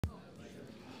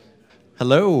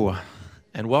Hello,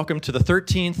 and welcome to the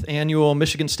 13th Annual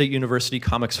Michigan State University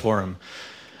Comics Forum.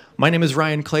 My name is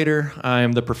Ryan Clater.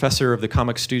 I'm the professor of the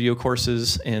Comic Studio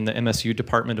courses in the MSU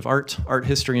Department of Art, Art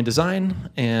History, and Design,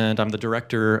 and I'm the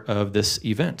director of this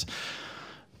event.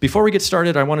 Before we get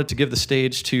started, I wanted to give the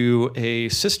stage to a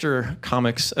sister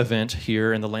comics event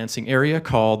here in the Lansing area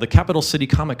called the Capital City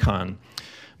Comic Con.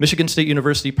 Michigan State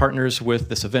University partners with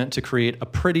this event to create a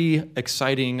pretty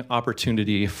exciting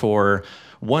opportunity for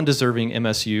one deserving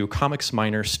MSU comics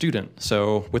minor student.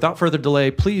 So without further delay,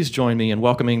 please join me in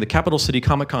welcoming the Capital City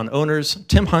Comic Con owners,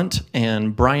 Tim Hunt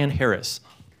and Brian Harris.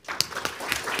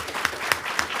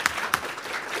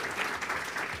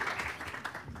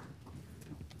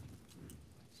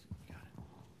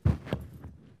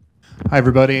 Hi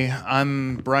everybody,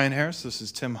 I'm Brian Harris, this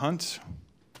is Tim Hunt.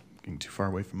 Getting too far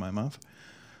away from my mouth.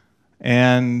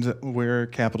 And we're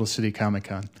Capital City Comic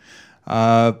Con.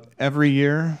 Every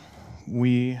year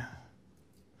we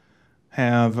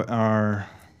have our,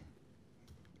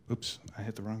 oops, I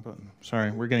hit the wrong button. Sorry,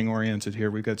 we're getting oriented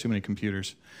here. We've got too many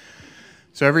computers.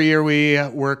 So every year we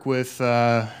work with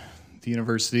the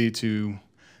university to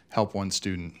help one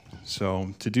student.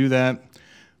 So to do that,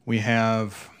 we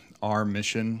have our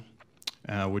mission,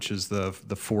 which is the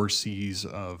 4 C's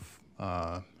of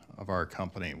our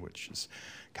company, which is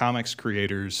comics,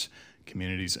 creators,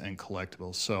 communities, and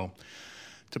collectibles. So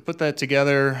to put that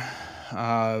together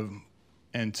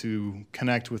and to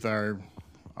connect with our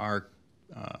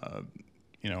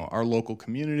local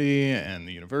community and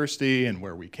the university and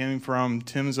where we came from.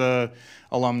 Tim's a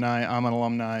alumni, I'm an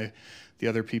alumni. The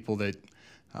other people that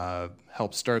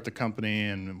helped start the company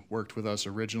and worked with us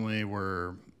originally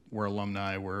were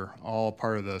alumni. We're all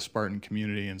part of the Spartan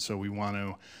community, and so we want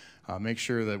to make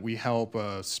sure that we help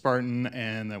Spartan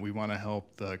and that we want to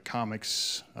help the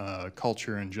comics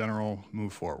culture in general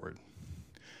move forward.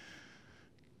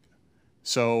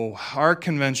 So our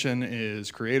convention is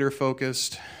creator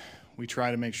focused. We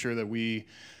try to make sure that we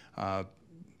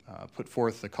put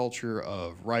forth the culture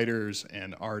of writers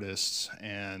and artists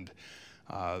and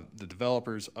the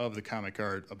developers of the comic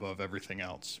art above everything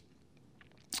else.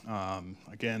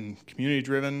 Again,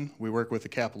 community-driven. We work with the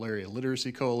Capital Area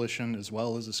Literacy Coalition as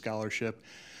well as a scholarship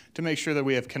to make sure that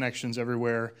we have connections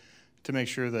everywhere, to make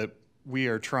sure that we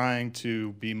are trying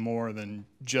to be more than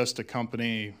just a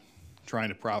company trying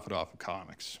to profit off of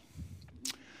comics.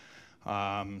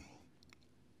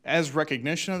 As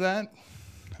recognition of that,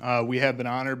 we have been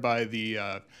honored by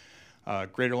the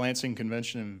Greater Lansing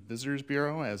Convention and Visitors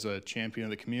Bureau as a champion of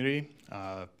the community.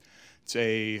 It's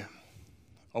a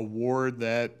award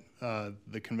that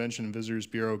the Convention and Visitors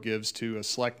Bureau gives to a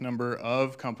select number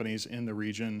of companies in the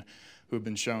region who have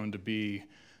been shown to be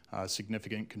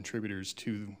significant contributors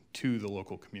to the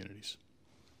local communities.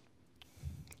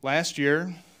 Last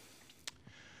year,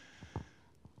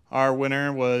 our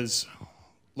winner was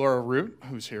Laura Root,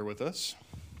 who's here with us.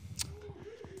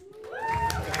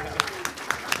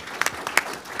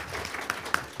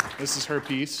 This is her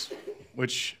piece,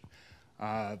 which,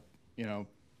 I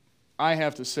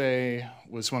have to say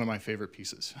was one of my favorite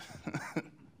pieces.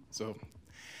 So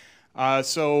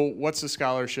what's the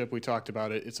scholarship? We talked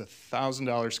about it. It's a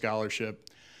 $1,000 scholarship.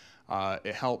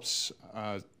 It helps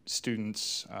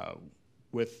students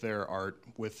with their art,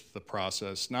 with the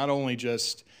process, not only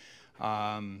just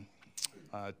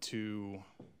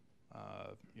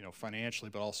financially,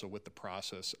 but also with the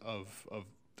process of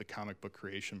the comic book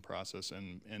creation process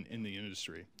and in the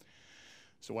industry.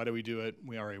 So why do we do it?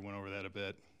 We already went over that a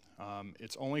bit.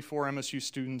 It's only for MSU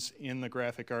students in the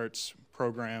graphic arts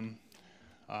program.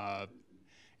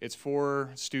 It's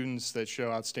for students that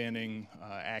show outstanding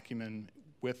acumen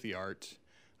with the art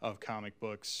of comic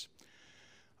books.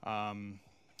 And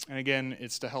again,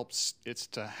 it's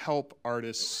to help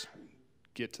artists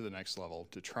get to the next level,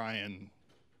 to try and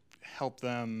help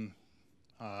them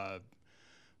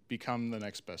become the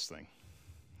next best thing.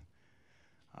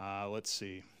 Let's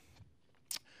see.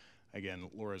 Again,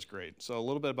 Laura's great. So a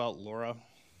little bit about Laura.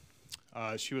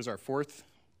 She was our 4th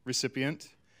recipient.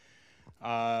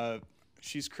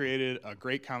 She's created a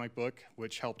great comic book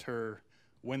which helped her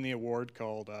win the award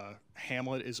called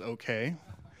Hamlet is Okay,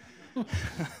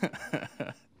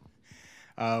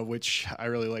 which I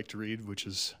really like to read, which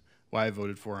is why I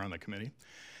voted for her on the committee.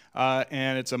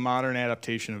 And it's a modern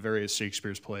adaptation of various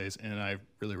Shakespeare's plays, and I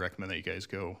really recommend that you guys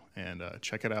go and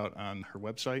check it out on her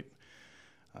website.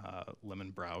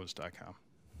 lemonbrowse.com.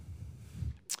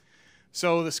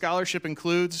 So the scholarship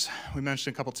includes, we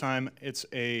mentioned a couple times, it's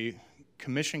a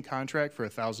commission contract for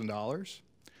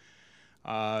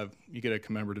 $1,000. You get a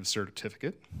commemorative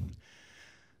certificate.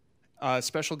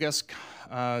 Special guest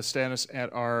status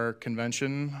at our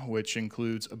convention, which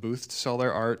includes a booth to sell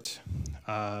their art,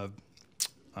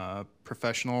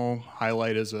 professional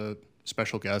highlight as a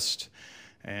special guest,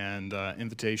 and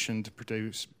invitation to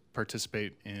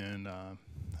participate in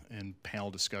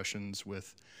panel discussions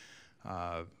with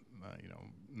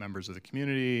members of the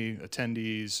community,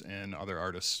 attendees, and other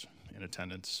artists in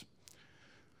attendance.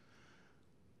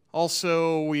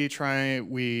 Also,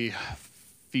 we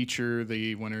feature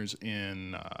the winners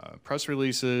in press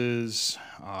releases,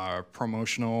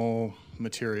 promotional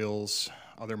materials,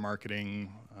 other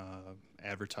marketing,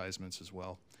 advertisements as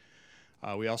well.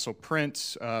 We also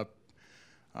print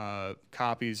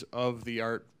copies of the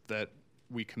art that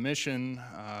we commission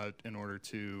in order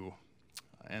to,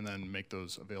 and then make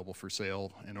those available for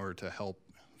sale in order to help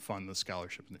fund the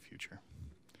scholarship in the future.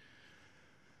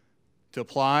 To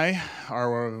apply,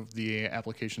 the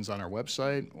application's on our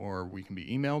website, or we can be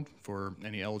emailed for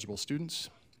any eligible students.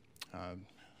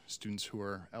 Students who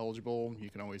are eligible, you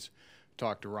can always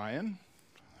talk to Ryan.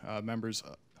 Members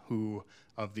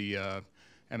of the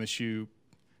MSU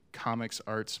Comics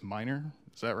Arts minor,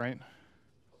 is that right?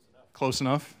 Close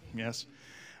enough, yes.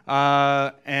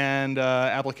 And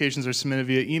applications are submitted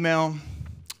via email.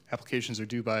 Applications are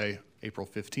due by April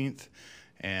 15th,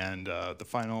 and the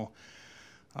final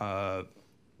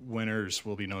winners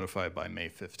will be notified by May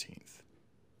 15th.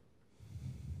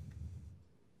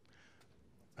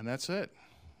 And that's it.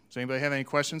 Does anybody have any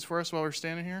questions for us while we're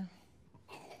standing here?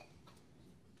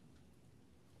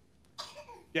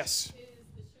 Yes? Is the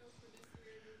show for this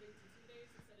year moving to 2 days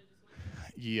instead of just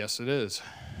 1 day? Yes, it is.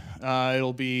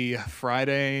 It'll be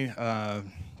Friday,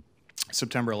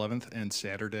 September 11th, and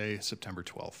Saturday, September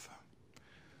 12th.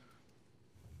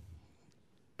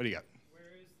 What do you got?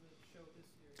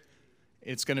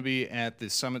 It's going to be at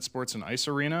the Summit Sports and Ice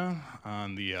Arena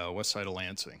on the west side of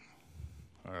Lansing.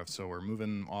 So we're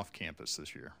moving off campus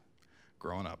this year,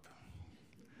 growing up.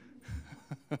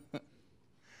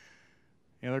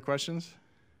 Any other questions?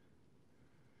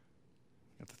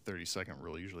 Got the 30-second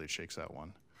rule. Usually it shakes out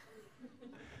one.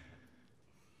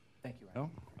 Thank you, Ryan.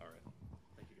 No? All right.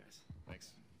 Thank you, guys. Thanks.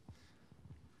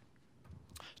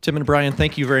 Tim and Brian,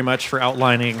 thank you very much for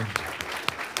outlining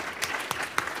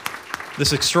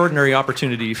this extraordinary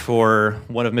opportunity for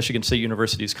one of Michigan State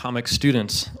University's comics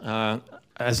students.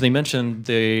 As they mentioned,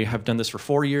 they have done this for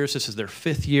 4 years. This is their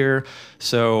 5th year.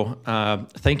 So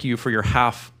thank you for your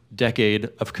half-decade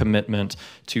of commitment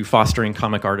to fostering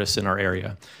comic artists in our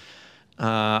area.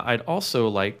 I'd also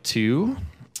like to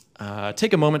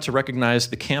take a moment to recognize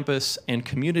the campus and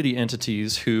community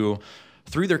entities who,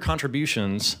 through their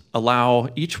contributions, allow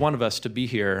each one of us to be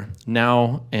here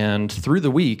now and through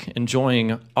the week,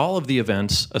 enjoying all of the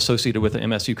events associated with the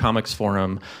MSU Comics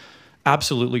Forum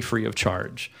absolutely free of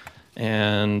charge.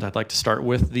 And I'd like to start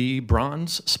with the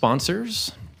bronze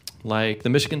sponsors, like the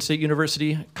Michigan State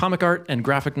University Comic Art and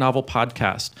Graphic Novel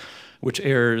Podcast, which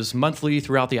airs monthly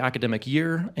throughout the academic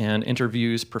year and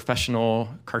interviews professional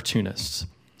cartoonists.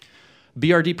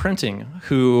 BRD Printing,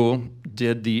 who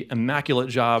did the immaculate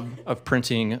job of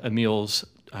printing Emil's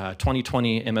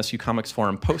 2020 MSU Comics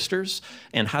Forum posters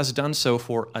and has done so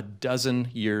for 12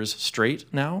 years straight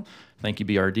now. Thank you,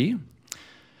 BRD.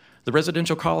 The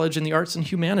Residential College in the Arts and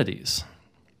Humanities.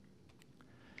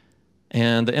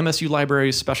 And the MSU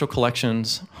Library's Special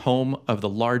Collections, home of the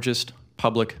largest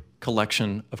public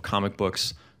collection of comic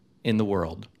books in the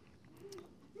world.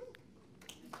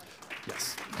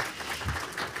 Yes.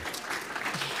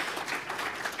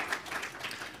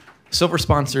 Silver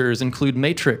sponsors include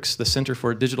Matrix, the Center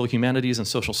for Digital Humanities and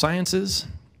Social Sciences,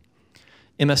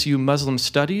 MSU Muslim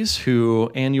Studies, who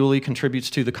annually contributes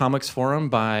to the Comics Forum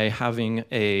by having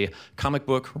a comic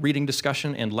book reading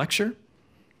discussion and lecture,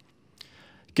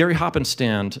 Gary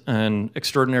Hoppenstand, an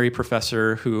extraordinary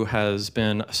professor who has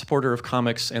been a supporter of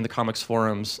comics and the Comics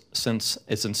Forums since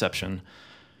its inception,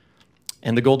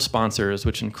 and the gold sponsors,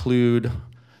 which include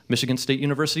Michigan State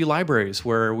University Libraries,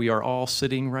 where we are all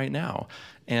sitting right now,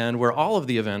 and where all of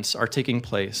the events are taking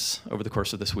place over the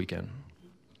course of this weekend.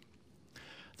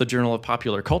 The Journal of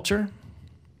Popular Culture,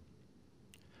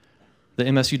 the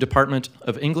MSU Department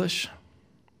of English,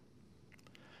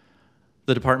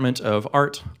 the Department of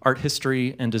Art, Art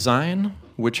History, and Design,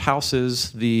 which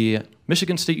houses the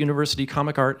Michigan State University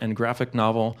Comic Art and Graphic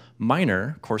Novel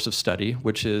minor course of study,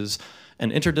 which is an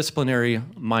interdisciplinary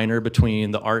minor between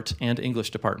the art and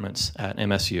English departments at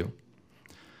MSU.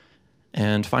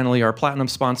 And finally, our platinum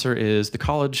sponsor is the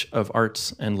College of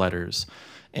Arts and Letters.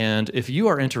 And if you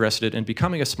are interested in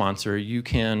becoming a sponsor, you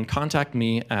can contact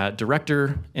me at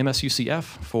Director MSUCF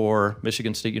for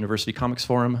Michigan State University Comics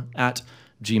Forum at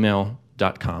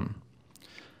gmail.com.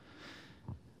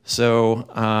 So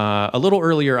a little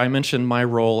earlier, I mentioned my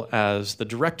role as the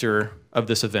director of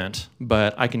this event,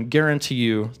 but I can guarantee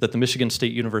you that the Michigan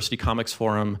State University Comics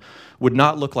Forum would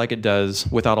not look like it does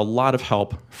without a lot of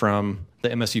help from the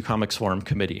MSU Comics Forum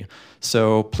committee.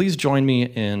 So please join me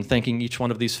in thanking each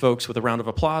one of these folks with a round of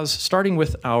applause, starting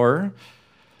with our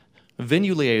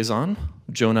venue liaison,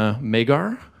 Jonah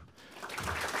Magar.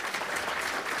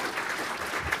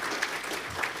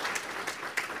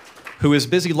 Who is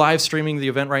busy live streaming the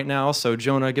event right now. So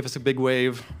Jonah, give us a big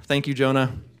wave. Thank you,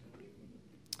 Jonah.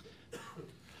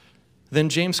 Then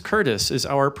James Curtis is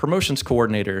our promotions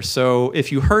coordinator. So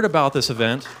if you heard about this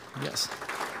event, yes.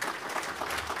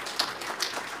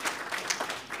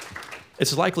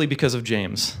 It's likely because of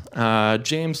James.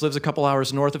 James lives a couple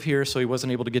hours north of here, so he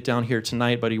wasn't able to get down here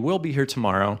tonight, but he will be here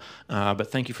tomorrow. But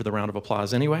thank you for the round of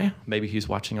applause anyway. Maybe he's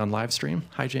watching on live stream.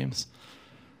 Hi, James.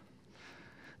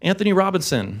 Anthony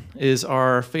Robinson is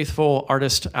our faithful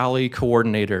Artist Alley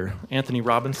coordinator. Anthony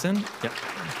Robinson, yep.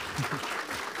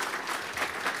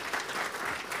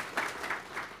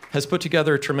 Has put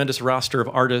together a tremendous roster of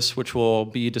artists which will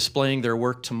be displaying their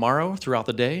work tomorrow throughout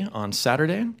the day on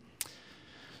Saturday.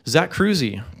 Zach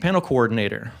Cruzy, panel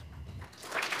coordinator.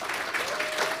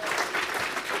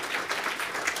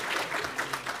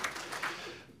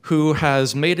 Who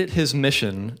has made it his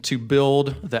mission to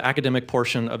build the academic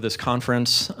portion of this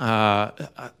conference.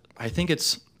 I think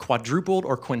it's quadrupled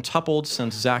or quintupled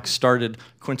since Zach started,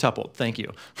 quintupled, thank you.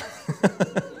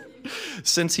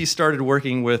 Since he started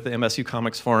working with the MSU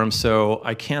Comics Forum, so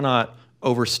I cannot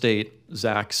overstate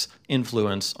Zach's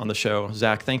influence on the show.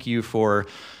 Zach, thank you for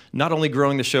not only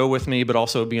growing the show with me, but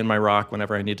also being my rock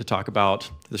whenever I need to talk about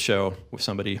the show with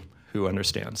somebody who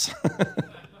understands.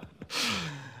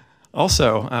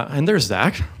 Also, and there's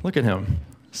Zach. Look at him.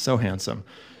 So handsome.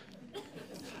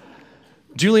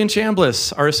 Julian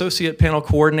Chambliss, our associate panel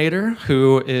coordinator,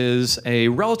 who is a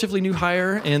relatively new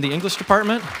hire in the English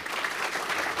department,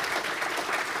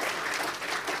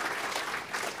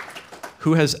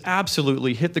 who has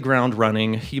absolutely hit the ground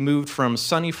running. He moved from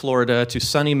sunny Florida to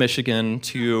sunny Michigan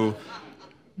to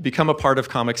become a part of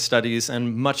comic studies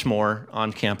and much more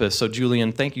on campus. So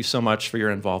Julian, thank you so much for your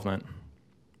involvement.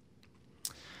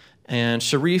 And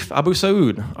Sharif Abu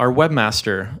Saud, our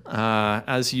webmaster.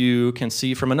 As you can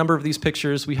see from a number of these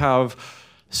pictures, we have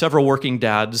several working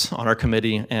dads on our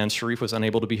committee, and Sharif was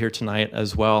unable to be here tonight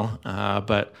as well.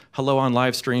 But hello on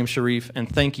live stream, Sharif, and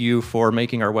thank you for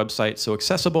making our website so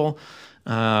accessible.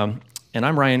 And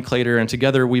I'm Ryan Clater, and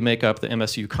together we make up the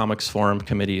MSU Comics Forum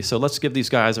committee. So let's give these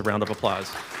guys a round of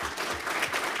applause.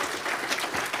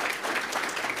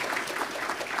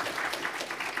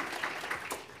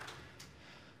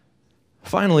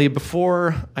 Finally,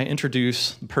 before I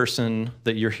introduce the person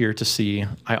that you're here to see,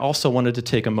 I also wanted to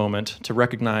take a moment to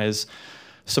recognize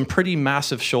some pretty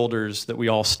massive shoulders that we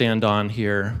all stand on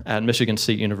here at Michigan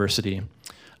State University.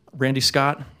 Randy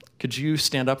Scott, could you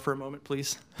stand up for a moment,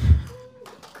 please?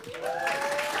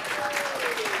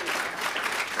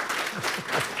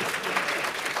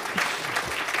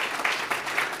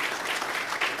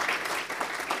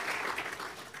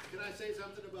 Can I say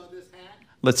something about this hat?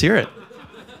 Let's hear it.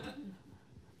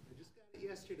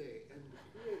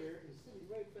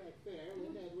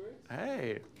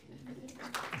 Hey.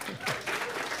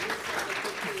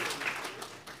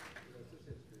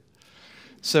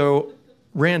 So,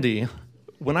 Randy,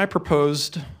 when I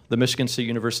proposed the Michigan State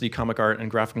University Comic Art and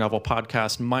Graphic Novel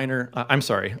Podcast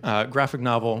graphic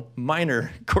novel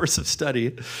minor course of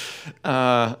study,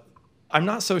 I'm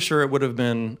not so sure it would have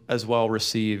been as well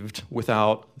received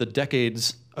without the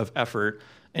decades of effort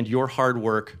and your hard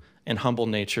work and humble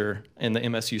nature in the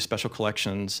MSU Special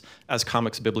Collections as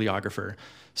comics bibliographer.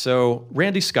 So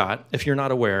Randy Scott, if you're not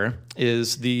aware,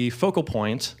 is the focal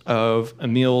point of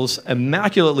Emil's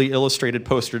immaculately illustrated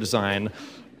poster design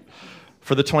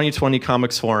for the 2020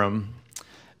 Comics Forum.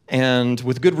 And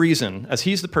with good reason, as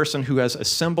he's the person who has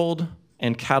assembled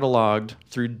and cataloged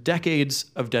through decades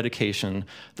of dedication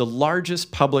the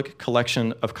largest public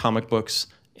collection of comic books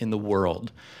in the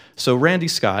world. So Randy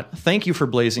Scott, thank you for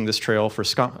blazing this trail for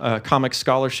comic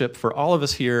scholarship for all of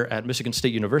us here at Michigan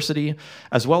State University,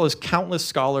 as well as countless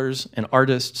scholars and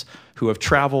artists who have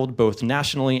traveled both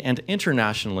nationally and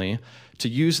internationally to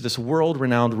use this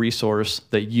world-renowned resource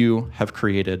that you have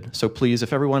created. So please,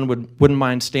 if everyone wouldn't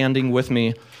mind standing with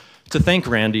me to thank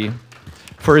Randy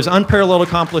for his unparalleled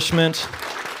accomplishment,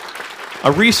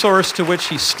 a resource to which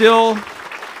he still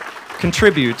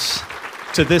contributes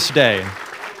to this day.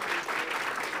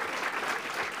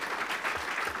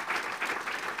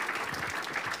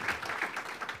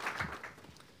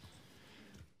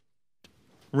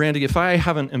 Randy, if I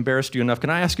haven't embarrassed you enough, can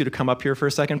I ask you to come up here for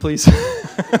a second, please?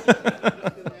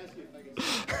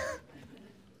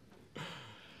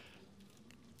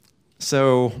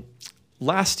 So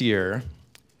last year,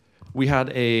 we had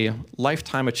a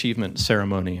lifetime achievement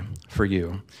ceremony for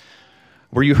you,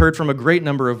 where you heard from a great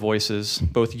number of voices,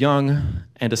 both young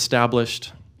and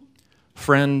established,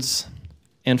 friends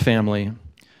and family,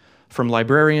 from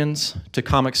librarians to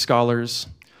comic scholars,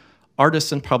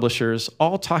 artists and publishers,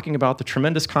 all talking about the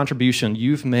tremendous contribution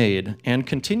you've made and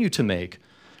continue to make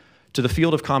to the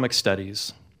field of comic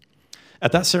studies.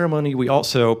 At that ceremony, we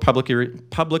also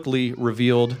publicly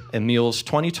revealed Emil's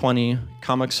 2020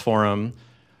 Comics Forum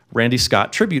Randy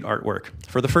Scott tribute artwork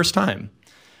for the first time.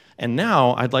 And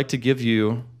now I'd like to give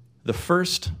you the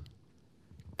first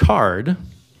card,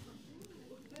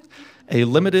 a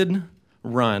limited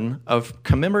run of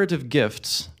commemorative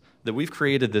gifts that we've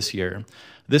created this year.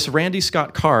 This Randy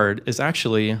Scott card is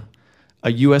actually a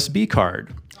USB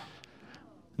card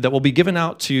that will be given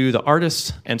out to the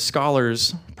artists and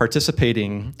scholars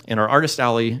participating in our Artist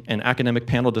Alley and academic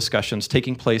panel discussions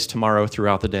taking place tomorrow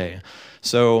throughout the day.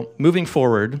 So moving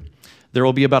forward, there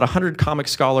will be about 100 comic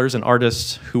scholars and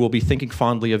artists who will be thinking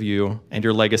fondly of you and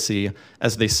your legacy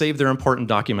as they save their important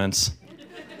documents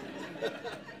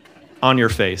on your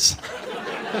face.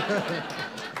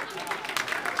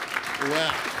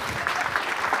 Wow.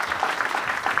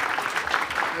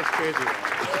 That's crazy.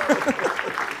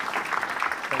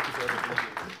 Thank you for everything.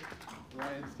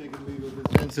 Ryan's taking legal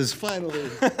defenses finally.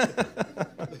 Can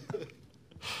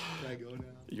I go now?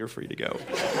 You're free to go.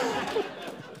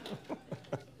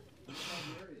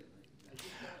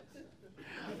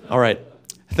 All right.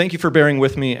 Thank you for bearing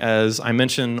with me as I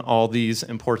mention all these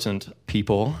important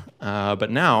people.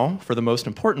 But now, for the most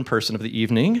important person of the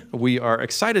evening, we are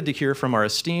excited to hear from our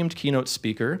esteemed keynote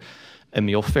speaker,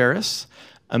 Emil Ferris.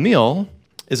 Emil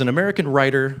is an American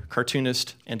writer,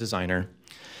 cartoonist, and designer.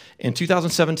 In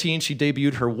 2017, she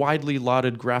debuted her widely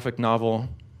lauded graphic novel,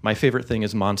 My Favorite Thing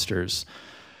is Monsters,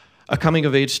 a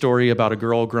coming-of-age story about a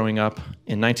girl growing up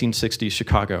in 1960s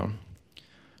Chicago.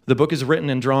 The book is written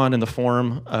and drawn in the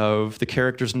form of the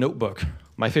character's notebook.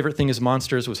 My Favorite Thing is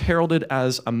Monsters was heralded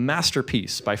as a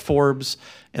masterpiece by Forbes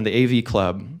and the AV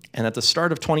Club, and at the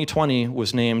start of 2020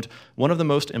 was named one of the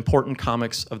most important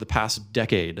comics of the past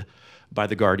decade by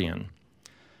The Guardian.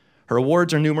 Her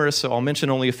awards are numerous, so I'll mention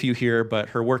only a few here, but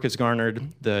her work has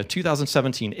garnered the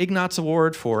 2017 Ignatz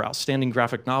Award for Outstanding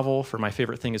Graphic Novel for My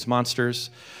Favorite Thing is Monsters,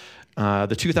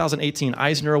 the 2018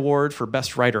 Eisner Award for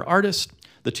Best Writer Artist,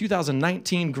 the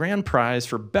 2019 Grand Prize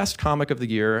for Best Comic of the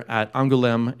Year at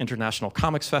Angoulême International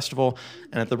Comics Festival.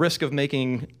 And at the risk of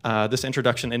making this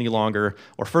introduction any longer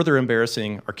or further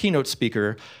embarrassing our keynote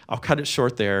speaker, I'll cut it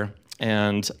short there.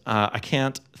 And I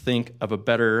can't think of a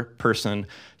better person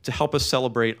to help us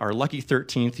celebrate our lucky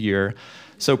 13th year.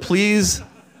 So please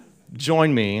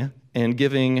join me in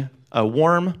giving a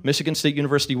warm Michigan State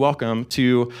University welcome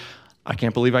to, I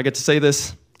can't believe I get to say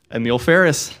this, Emil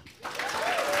Ferris.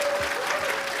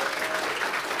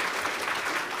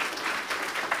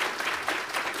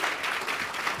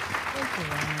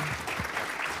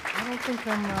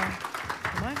 Am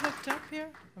I hooked up here?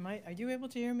 Are you able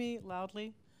to hear me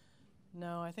loudly?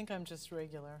 No, I think I'm just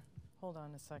regular. Hold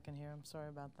on a second here. I'm sorry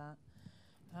about that.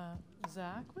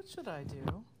 Zach, what should I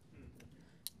do?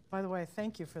 By the way,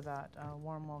 thank you for that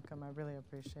warm welcome. I really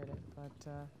appreciate it. But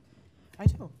I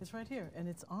do. It's right here, and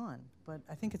it's on. But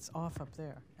I think it's off up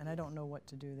there, and I don't know what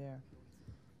to do there.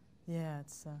 Yeah,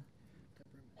 it's...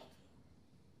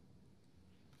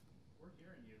 We're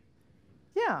hearing you.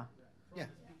 Yeah. Yeah.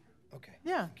 Okay.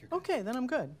 Yeah, okay, then I'm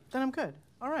good.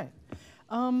 All right.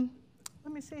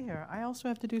 Let me see here. I also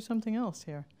have to do something else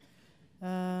here.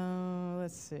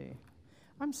 Let's see.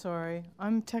 I'm sorry.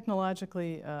 I'm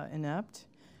technologically inept,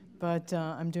 but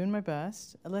I'm doing my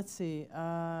best. Let's see.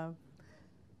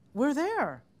 We're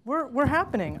there. We're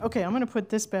happening. Okay, I'm going to put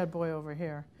this bad boy over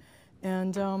here.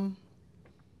 And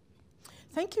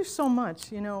thank you so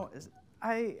much. You know,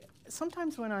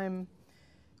 sometimes when I'm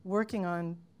working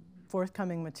on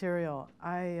forthcoming material,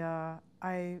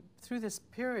 through this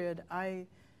period, I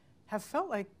have felt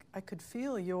like I could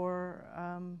feel your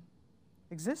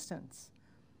existence.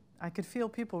 I could feel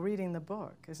people reading the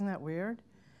book. Isn't that weird?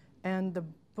 And the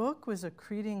book was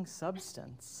accreting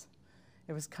substance.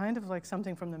 It was kind of like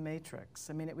something from the Matrix.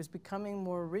 I mean, it was becoming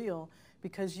more real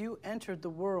because you entered the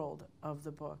world of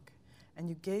the book and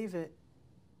you gave it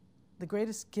the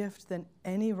greatest gift that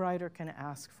any writer can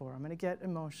ask for. I'm going to get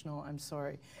emotional, I'm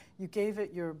sorry. You gave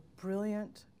it your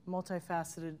brilliant,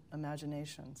 multifaceted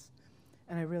imaginations,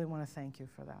 and I really want to thank you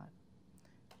for that.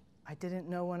 I didn't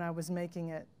know when I was making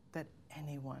it that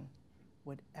anyone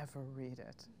would ever read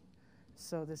it.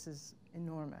 So this is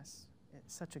enormous.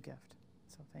 It's such a gift.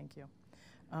 So thank you.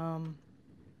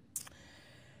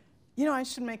 You know, I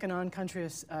should make a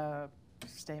non-countryist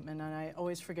statement, and I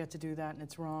always forget to do that, and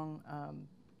it's wrong.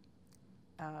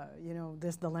 You know,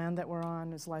 the land that we're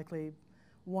on is likely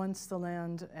once the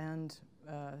land, and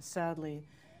sadly,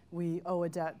 we owe a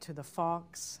debt to the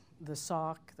Fox, the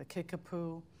Sauk, the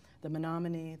Kickapoo, the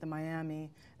Menominee, the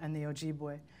Miami, and the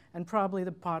Ojibwe, and probably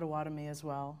the Potawatomi as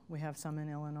well. We have some in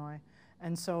Illinois.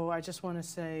 And so I just want to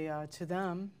say to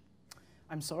them,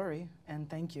 I'm sorry, and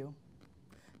thank you.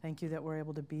 Thank you that we're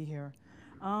able to be here.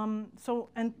 And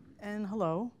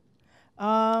hello.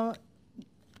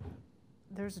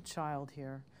 There's a child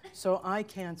here, so I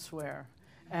can't swear.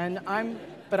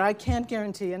 But I can't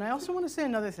guarantee. And I also want to say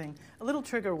another thing, a little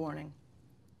trigger warning.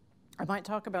 I might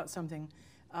talk about something,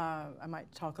 I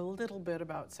might talk a little bit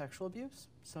about sexual abuse,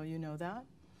 so you know that.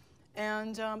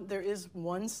 And there is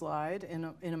one slide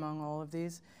in among all of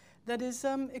these that is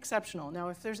exceptional. Now,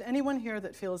 if there's anyone here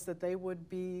that feels that they would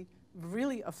be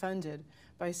really offended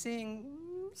by seeing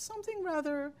something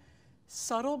rather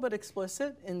subtle but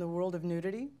explicit in the world of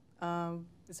nudity,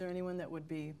 is there anyone that would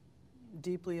be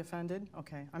deeply offended?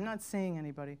 Okay, I'm not seeing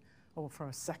anybody. Oh, for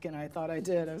a second I thought I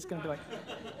did. I was going to be like,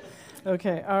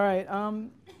 okay, all right.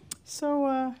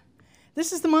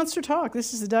 This is the Monster Talk.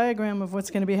 This is the diagram of what's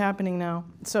going to be happening now.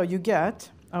 So you get,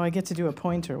 I get to do a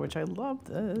pointer, which I love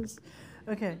this.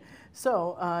 Okay,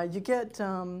 so you get,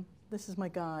 this is my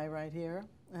guy right here,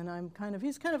 and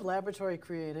he's kind of laboratory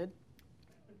created.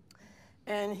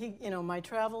 And he, you know, my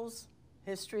travels,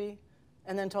 history,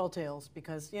 and then tall tales,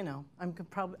 because, you know,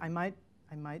 I might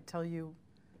tell you,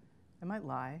 I might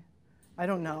lie. I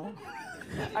don't know.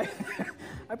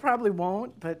 I probably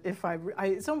won't, but if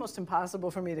it's almost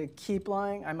impossible for me to keep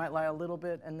lying. I might lie a little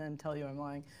bit and then tell you I'm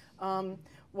lying.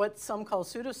 What some call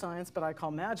pseudoscience, but I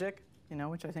call magic, you know,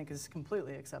 which I think is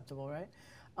completely acceptable, right?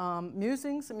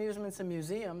 Musings, amusements, and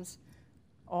museums,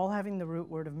 all having the root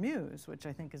word of muse, which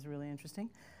I think is really interesting.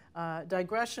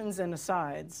 Digressions and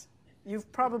asides.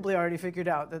 You've probably already figured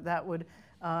out that would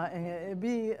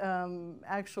be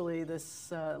actually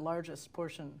this largest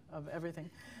portion of everything.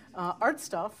 Art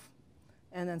stuff,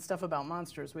 and then stuff about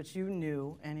monsters, which you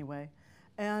knew anyway.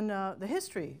 And the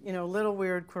history, you know, little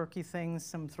weird, quirky things,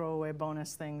 some throwaway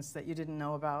bonus things that you didn't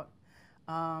know about.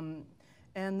 And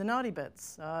the naughty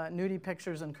bits, nudie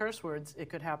pictures and curse words, it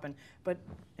could happen, but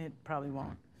it probably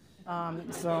won't.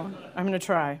 So I'm going to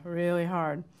try really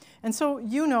hard. And so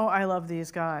you know I love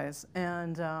these guys,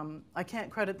 and I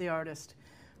can't credit the artist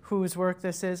whose work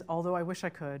this is, although I wish I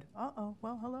could. Uh-oh,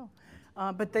 well, hello.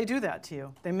 But they do that to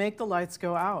you. They make the lights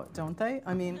go out, don't they?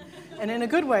 I mean, and in a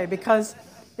good way, because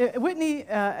Whitney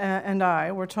and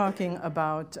I were talking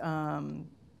about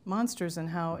monsters and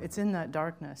how it's in that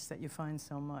darkness that you find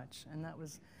so much. And that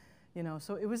was, you know,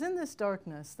 so it was in this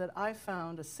darkness that I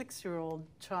found a 6-year-old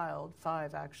child,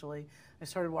 5 actually. I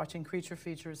started watching creature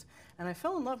features, and I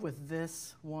fell in love with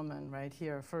this woman right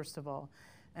here, first of all.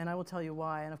 And I will tell you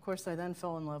why. And of course, I then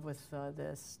fell in love with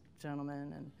this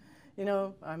gentleman. And, you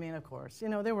know, I mean, of course, you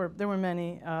know, there were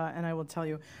many, and I will tell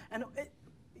you. And,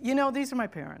 you know, these are my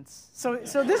parents. So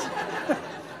this,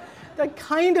 that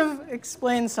kind of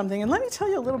explains something. And let me tell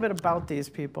you a little bit about these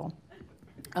people.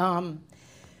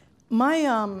 My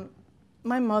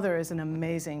mother is an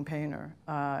amazing painter.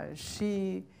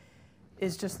 She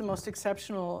is just the most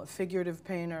exceptional figurative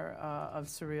painter of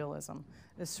surrealism,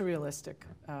 a surrealistic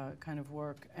kind of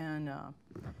work, and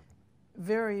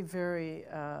very, very.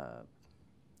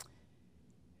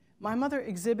 My mother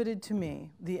exhibited to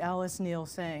me the Alice Neal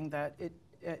saying that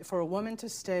for a woman to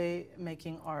stay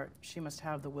making art, she must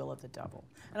have the will of the devil.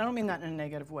 And I don't mean that in a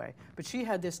negative way, but she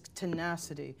had this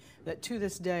tenacity that to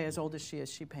this day, as old as she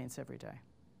is, she paints every day.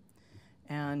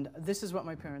 And this is what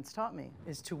my parents taught me,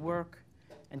 is to work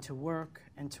and to work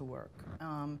and to work.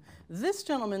 This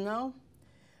gentleman, though,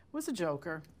 was a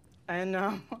joker. And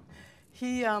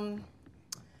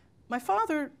my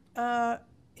father,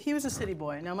 he was a city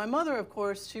boy. Now, my mother, of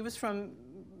course, she was from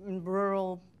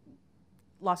rural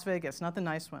Las Vegas, not the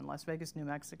nice one, Las Vegas, New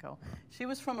Mexico. She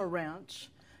was from a ranch.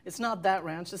 It's not that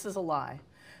ranch, this is a lie.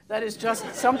 That is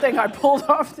just something I pulled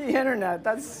off the internet.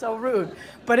 That's so rude.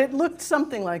 But it looked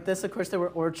something like this. Of course, there were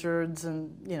orchards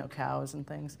and, you know, cows and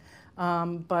things.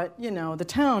 But, you know, the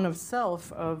town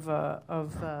itself of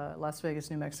Las Vegas,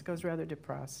 New Mexico is rather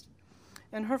depressed.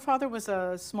 And her father was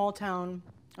a small town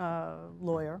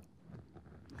lawyer.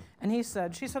 And she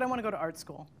said, I want to go to art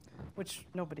school, which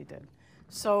nobody did.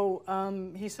 So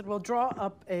he said, well, draw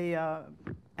up a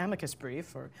amicus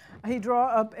brief, or he draw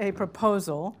up a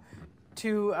proposal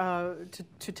to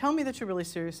tell me that you're really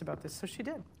serious about this. So she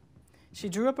did. She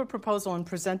drew up a proposal and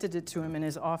presented it to him in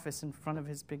his office in front of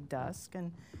his big desk,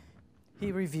 and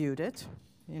he reviewed it,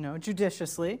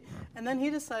 judiciously, and then he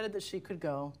decided that she could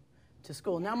go to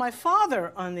school. Now, my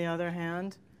father, on the other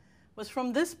hand, was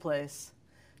from this place,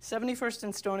 71st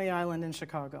and Stony Island in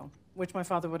Chicago, which my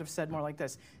father would have said more like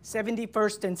this,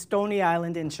 71st and Stony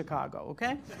Island in Chicago,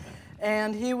 okay?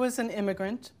 And he was an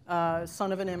immigrant,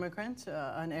 son of an immigrant,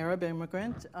 an Arab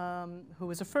immigrant, who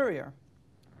was a furrier.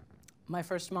 My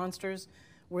first monsters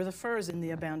were the furs in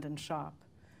the abandoned shop.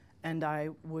 And I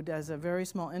would, as a very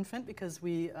small infant, because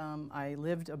I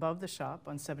lived above the shop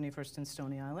on 71st and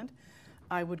Stony Island,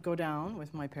 I would go down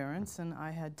with my parents, and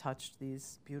I had touched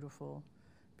these beautiful,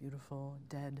 beautiful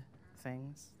dead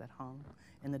things that hung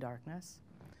in the darkness.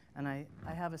 And I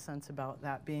have a sense about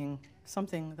that being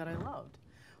something that I loved.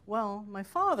 Well, my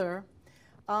father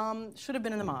should have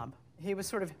been in the mob. He was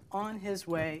sort of on his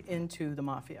way into the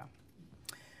mafia.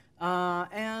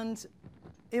 And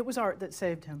it was art that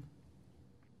saved him.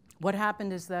 What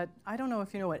happened is that, I don't know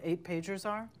if you know what 8-pagers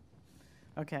are.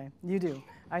 Okay, you do.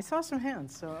 I saw some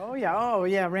hands, so, oh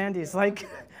yeah, Randy's like,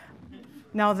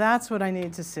 now that's what I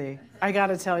need to see. I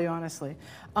gotta tell you honestly.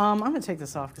 I'm gonna take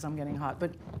this off because I'm getting hot,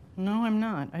 but no, I'm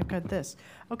not. I've got this.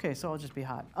 Okay, so I'll just be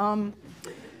hot.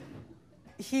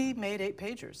 He made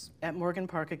 8-pagers at Morgan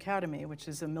Park Academy, which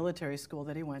is a military school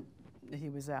that he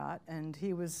was at, and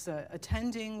he was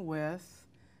attending with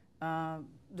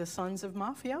the sons of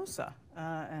mafiosa.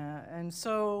 And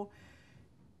so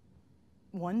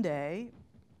one day,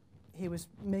 he was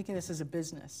making this as a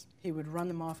business. He would run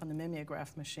them off on the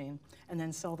mimeograph machine and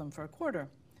then sell them for $0.25.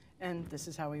 And this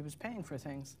is how he was paying for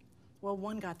things. Well,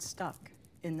 one got stuck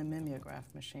in the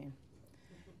mimeograph machine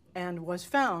and was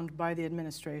found by the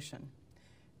administration.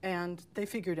 And they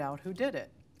figured out who did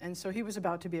it. And so he was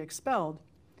about to be expelled.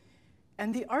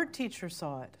 And the art teacher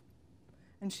saw it.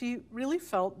 And she really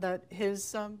felt that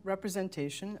his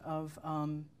representation of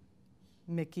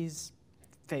Mickey's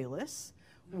phallus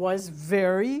was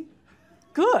very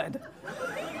good.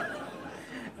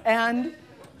 And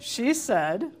she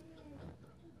said,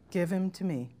 "Give him to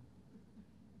me."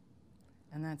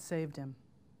 And that saved him.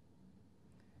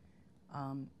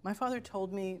 My father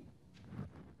told me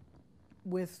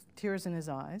with tears in his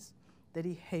eyes that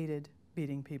he hated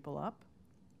beating people up,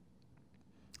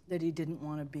 that he didn't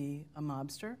want to be a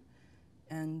mobster,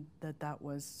 and that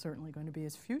was certainly going to be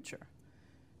his future.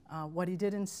 What he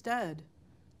did instead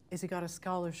is he got a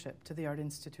scholarship to the Art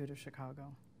Institute of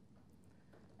Chicago.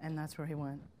 And that's where he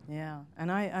went, yeah. And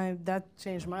that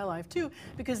changed my life too,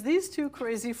 because these two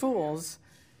crazy fools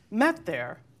met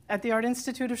there at the Art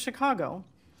Institute of Chicago,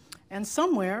 and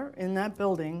somewhere in that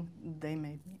building, they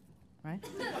made me, right?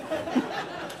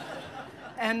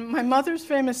 And my mother's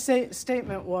famous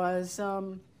statement was,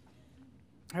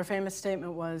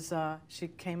 she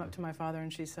came up to my father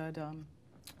and she said,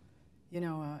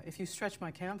 if you stretch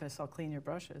my canvas, I'll clean your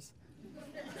brushes.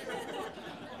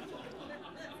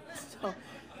 So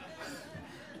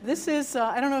this is,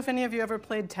 I don't know if any of you ever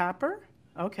played Tapper.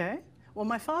 Okay. Well,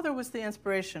 my father was the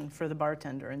inspiration for the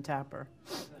bartender in Tapper.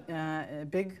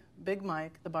 Big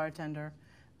Mike, the bartender.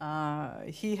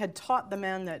 He had taught the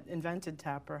man that invented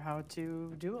Tapper how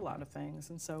to do a lot of things.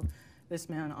 And so this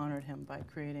man honored him by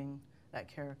creating that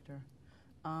character.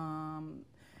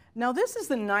 Now this is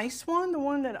the nice one, the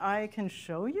one that I can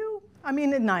show you. I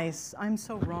mean, nice. I'm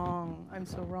so wrong. I'm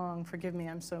so wrong. Forgive me.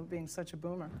 I'm so being such a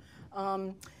boomer.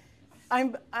 I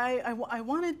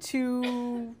wanted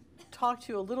to talk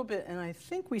to you a little bit, and I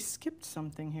think we skipped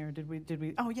something here. Did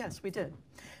we? Oh yes, we did.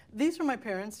 These are my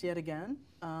parents yet again,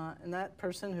 and that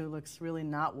person who looks really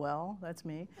not well. That's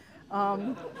me.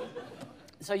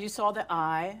 So you saw the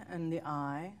eye and the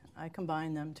eye. I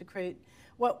combined them to create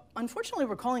what, unfortunately,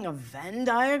 we're calling a Venn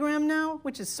diagram now,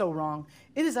 which is so wrong.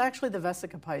 It is actually the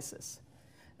Vesica Piscis,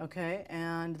 okay?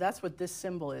 And that's what this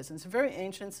symbol is. And it's a very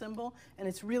ancient symbol, and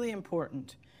it's really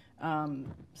important.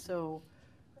 So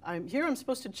I'm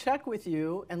supposed to check with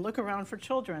you and look around for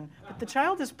children, but the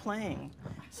child is playing.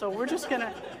 So we're just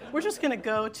gonna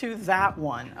go to that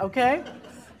one, okay?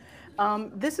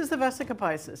 This is the Vesica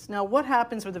Piscis. Now, what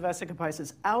happens with the Vesica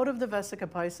Piscis? Out of the Vesica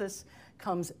Piscis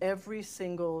comes every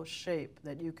single shape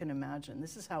that you can imagine.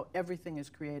 This is how everything is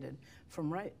created,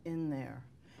 from right in there.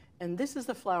 And this is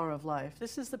the flower of life.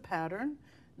 This is the pattern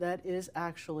that is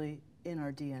actually in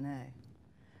our DNA.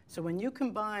 So when you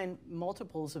combine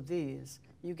multiples of these,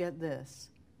 you get this,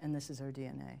 and this is our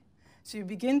DNA. So you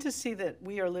begin to see that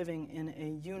we are living in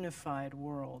a unified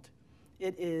world.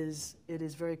 It is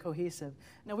very cohesive.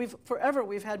 Now, forever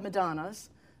we've had Madonnas,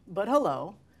 but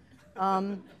hello.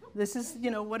 This is,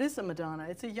 you know, what is a Madonna?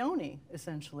 It's a yoni,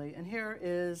 essentially. And here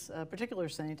is a particular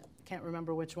saint, can't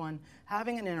remember which one,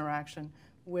 having an interaction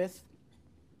with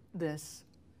this,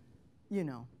 you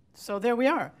know. So there we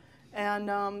are.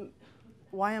 And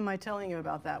why am I telling you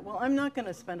about that? Well, I'm not going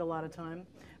to spend a lot of time,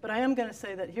 but I am going to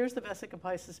say that here's the Vesica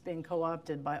Piscis being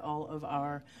co-opted by all of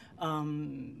our,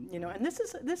 you know, and this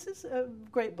is a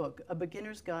great book, A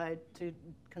Beginner's Guide to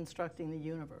Constructing the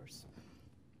Universe,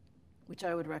 which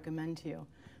I would recommend to you.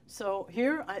 So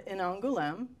here in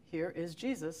Angoulême, here is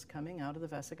Jesus coming out of the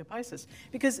Vesica Piscis.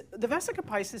 Because the Vesica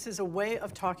Piscis is a way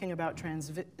of talking about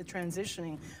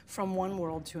transitioning from one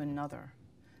world to another,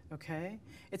 okay?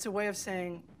 It's a way of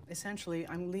saying, essentially,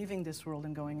 I'm leaving this world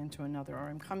and going into another, or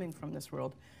I'm coming from this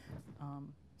world.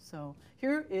 So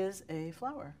here is a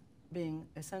flower being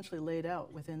essentially laid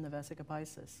out within the Vesica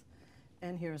Piscis.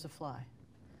 And here's a fly.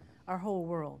 Our whole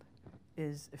world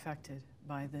is affected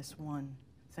by this one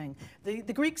thing.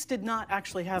 The Greeks did not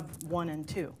actually have 1 and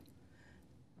 2.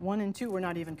 1 and 2 were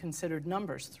not even considered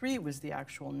numbers. 3 was the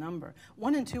actual number.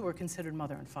 1 and 2 were considered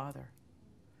mother and father.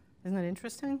 Isn't that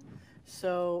interesting?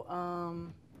 So,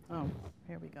 oh,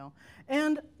 here we go.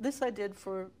 And this I did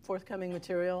for forthcoming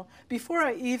material before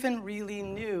I even really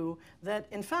knew that,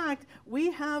 in fact,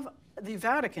 we have the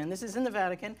Vatican, this is in the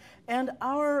Vatican, and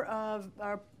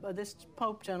this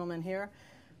Pope gentleman here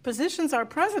positions our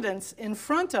presidents in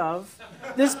front of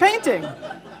this painting.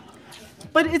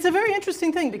 But it's a very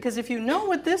interesting thing, because if you know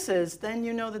what this is, then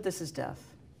you know that this is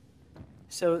death.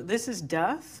 So this is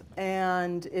death,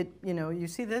 and it, you know, you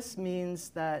see this means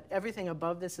that everything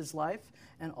above this is life,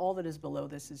 and all that is below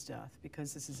this is death,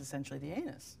 because this is essentially the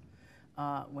anus,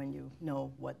 when you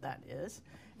know what that is.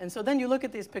 And so then you look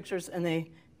at these pictures, and they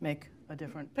make a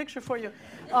different picture for you.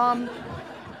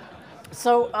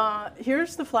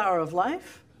 Here's the flower of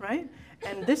life, right?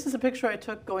 And this is a picture I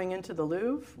took going into the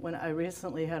Louvre when I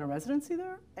recently had a residency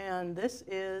there. And this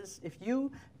is, if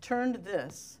you turned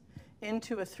this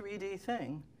into a 3D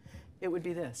thing, it would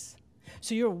be this.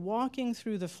 So you're walking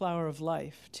through the flower of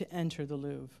life to enter the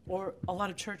Louvre, or a lot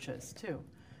of churches too.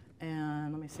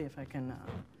 And let me see if I can,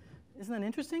 isn't that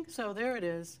interesting? So there it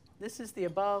is. This is the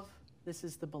above, this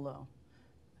is the below.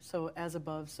 So as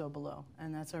above, so below.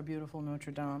 And that's our beautiful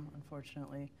Notre Dame,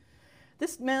 unfortunately.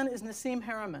 This man is Nassim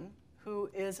Haramein, who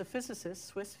is a physicist,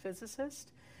 Swiss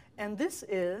physicist. And this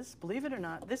is, believe it or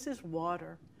not, this is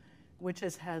water, which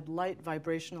has had light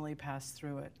vibrationally pass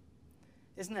through it.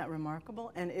 Isn't that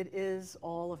remarkable? And it is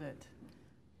all of it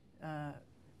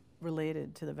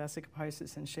related to the Vesica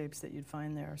Piscis and shapes that you'd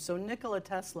find there. So Nikola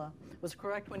Tesla was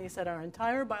correct when he said our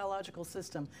entire biological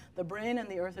system, the brain and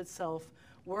the earth itself,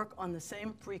 work on the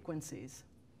same frequencies.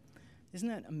 Isn't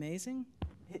that amazing?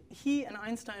 He and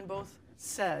Einstein both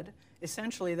said,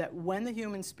 essentially, that when the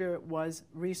human spirit was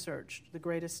researched, the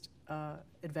greatest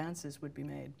advances would be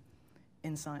made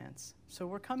in science. So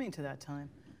we're coming to that time.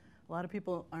 A lot of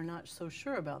people are not so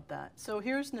sure about that. So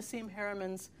here's Nassim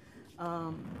Haramein's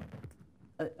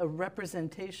a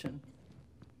representation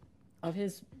of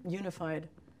his unified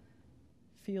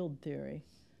field theory,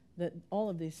 that all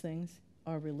of these things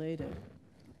are related.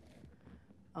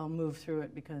 I'll move through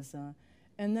it because,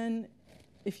 and then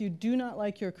if you do not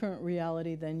like your current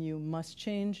reality, then you must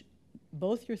change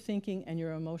both your thinking and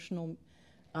your emotional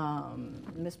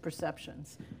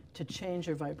misperceptions to change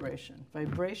your vibration.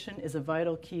 Vibration is a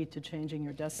vital key to changing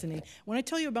your destiny. When I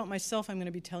tell you about myself, I'm going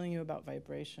to be telling you about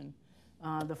vibration.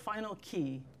 The final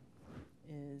key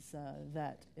is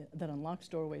that unlocks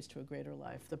doorways to a greater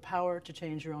life. The power to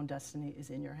change your own destiny is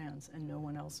in your hands and no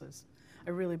one else's. I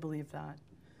really believe that.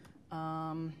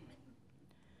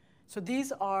 So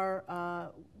these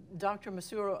are, Dr.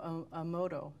 Masaru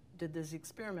Emoto did these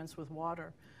experiments with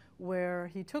water, where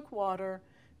he took water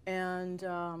and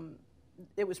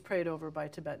it was prayed over by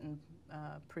Tibetan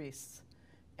priests.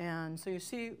 And so you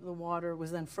see the water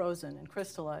was then frozen and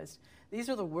crystallized. These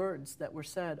are the words that were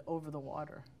said over the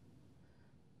water.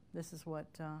 This is what,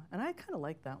 and I kind of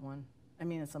like that one. I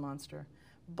mean, it's a monster,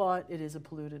 but it is a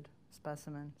polluted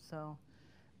specimen. So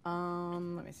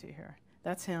let me see here.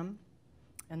 That's him,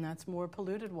 and that's more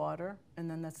polluted water, and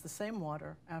then that's the same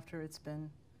water after it's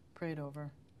been prayed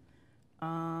over.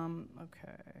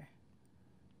 Okay.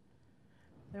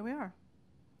 There we are.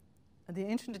 The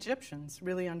ancient Egyptians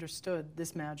really understood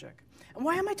this magic. And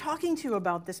why am I talking to you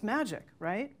about this magic,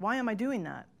 right? Why am I doing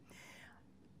that?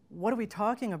 What are we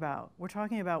talking about? We're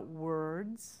talking about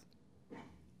words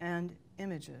and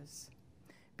images,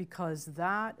 because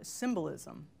that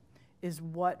symbolism is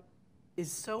what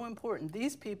is so important.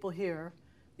 These people here,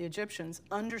 the Egyptians,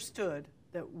 understood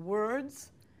that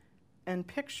words and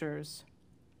pictures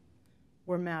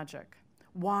were magic.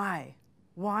 Why?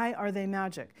 Why are they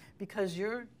magic? Because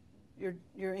you're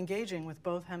engaging with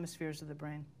both hemispheres of the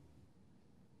brain.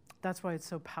 That's why it's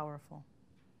so powerful.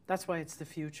 That's why it's the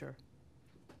future.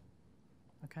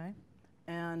 Okay?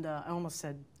 And I almost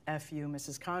said F you,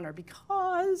 Mrs. Connor,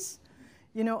 because,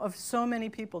 you know, of so many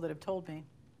people that have told me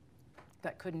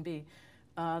that couldn't be.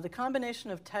 The combination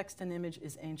of text and image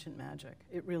is ancient magic.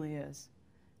 It really is.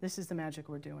 This is the magic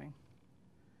we're doing.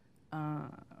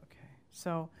 Okay,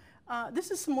 so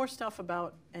this is some more stuff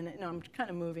about, and you know, I'm kind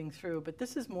of moving through, but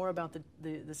this is more about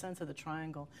the sense of the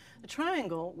triangle. The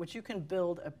triangle, which you can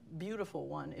build a beautiful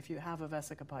one if you have a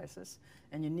vesica piscis,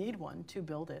 and you need one to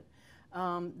build it.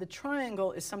 The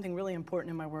triangle is something really important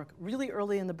in my work. Really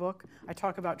early in the book, I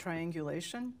talk about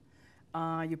triangulation.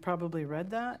 You probably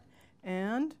read that.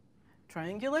 And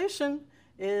triangulation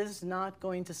is not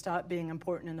going to stop being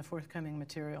important in the forthcoming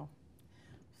material.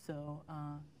 So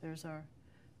there's our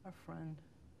friend,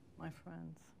 my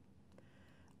friends.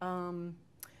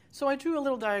 So I drew a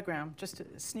little diagram, just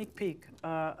a sneak peek,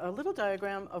 a little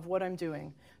diagram of what I'm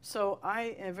doing. So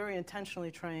I very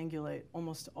intentionally triangulate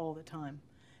almost all the time,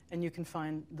 and you can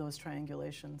find those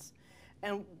triangulations.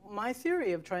 And my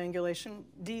theory of triangulation,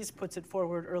 Dees puts it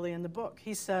forward early in the book.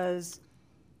 He says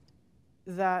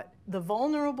that the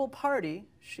vulnerable party,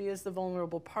 she is the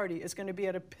vulnerable party, is going to be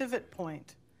at a pivot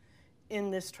point in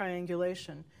this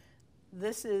triangulation.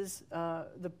 This is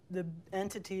the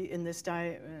entity in this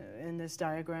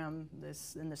diagram,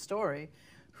 in the story,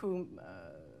 who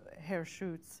Herr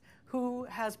shoots, who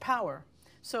has power.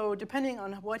 So depending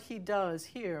on what he does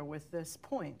here with this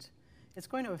point, it's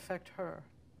going to affect her.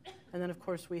 And then of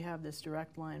course we have this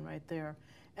direct line right there.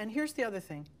 And here's the other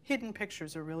thing. Hidden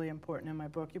pictures are really important in my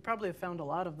book. You probably have found a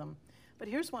lot of them. But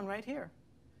here's one right here.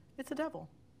 It's a devil.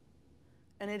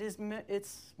 And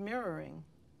it's mirroring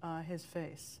his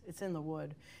face. It's in the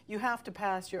wood. You have to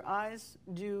pass. Your eyes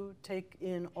do take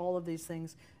in all of these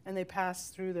things, and they pass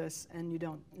through this, and you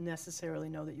don't necessarily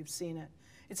know that you've seen it.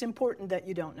 It's important that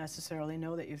you don't necessarily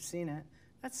know that you've seen it.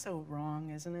 That's so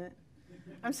wrong, isn't it?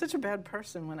 I'm such a bad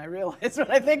person when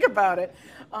I think about it.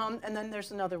 And then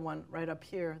there's another one right up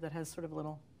here that has sort of a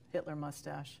little Hitler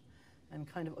mustache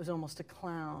and kind of is almost a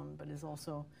clown, but is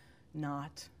also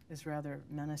not, is rather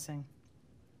menacing.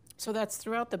 So that's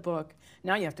throughout the book.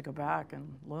 Now you have to go back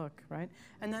and look, right?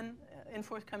 And then in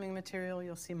forthcoming material,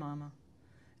 you'll see Mama.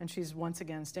 And she's once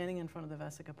again standing in front of the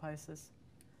vesica piscis.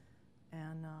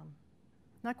 And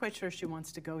not quite sure she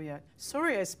wants to go yet.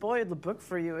 Sorry, I spoiled the book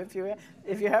for you if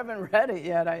you haven't read it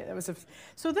yet.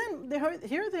 So then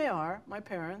here they are, my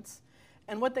parents,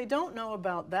 and what they don't know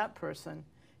about that person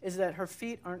is that her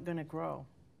feet aren't going to grow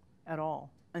at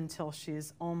all until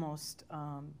she's almost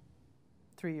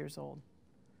 3 years old.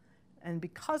 And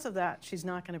because of that, she's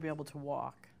not going to be able to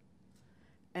walk.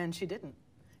 And she didn't.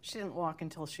 She didn't walk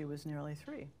until she was nearly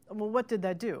 3. Well, what did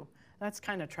that do? That's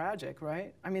kind of tragic,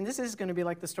 right? I mean, this is going to be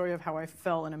like the story of how I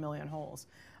fell in a million holes.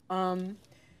 It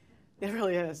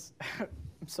really is.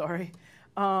 I'm sorry.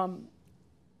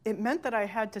 It meant that I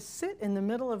had to sit in the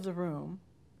middle of the room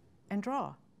and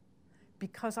draw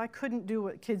because I couldn't do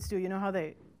what kids do. You know how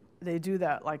they do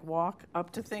that, like walk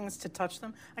up to things to touch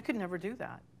them? I could never do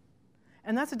that.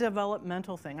 And that's a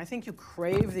developmental thing. I think you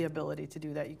crave the ability to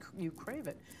do that. You crave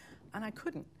it. And I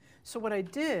couldn't. So what I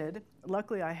did,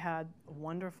 luckily I had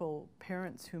wonderful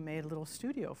parents who made a little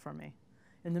studio for me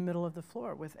in the middle of the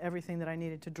floor with everything that I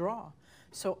needed to draw.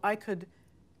 So I could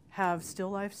have still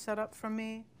life set up for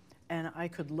me, and I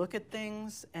could look at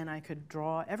things, and I could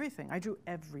draw everything. I drew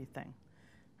everything.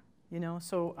 You know,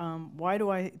 so why do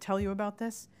I tell you about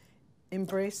this?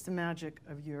 Embrace the magic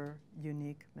of your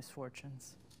unique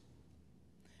misfortunes.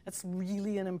 That's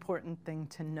really an important thing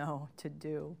to know, to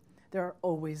do. There are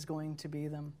always going to be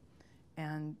them.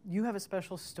 And you have a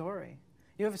special story.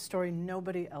 You have a story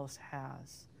nobody else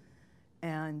has.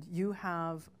 And you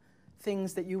have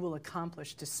things that you will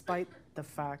accomplish despite the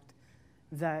fact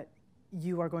that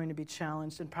you are going to be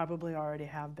challenged and probably already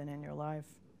have been in your life.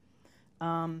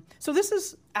 So this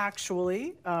is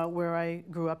actually where I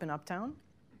grew up in Uptown.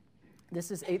 This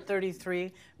is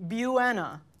 833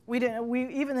 Buena.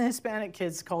 Even the Hispanic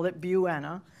kids called it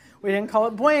Buena. We didn't call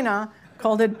it Buena,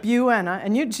 called it Buena.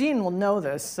 And Eugene will know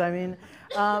this. I mean,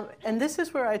 and this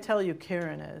is where I tell you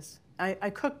Karen is. I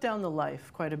cooked down the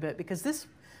life quite a bit because this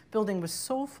building was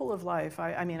so full of life.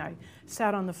 I mean, I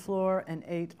sat on the floor and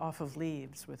ate off of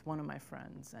leaves with one of my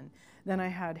friends. And then I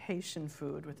had Haitian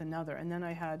food with another. And then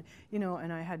I had,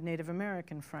 and I had Native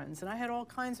American friends. And I had all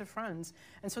kinds of friends.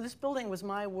 And so this building was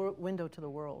my window to the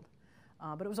world.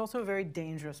 But it was also a very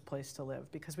dangerous place to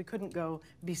live because we couldn't go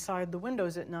beside the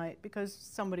windows at night because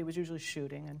somebody was usually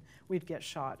shooting and we'd get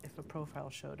shot if a profile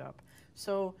showed up.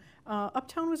 So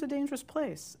Uptown was a dangerous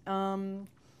place.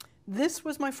 This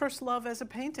was my first love as a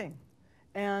painting.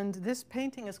 And this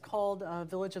painting is called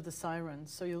Village of the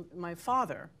Sirens. So my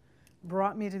father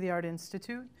brought me to the Art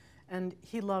Institute, and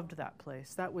he loved that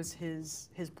place. That was his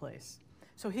place.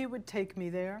 So he would take me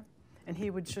there, and he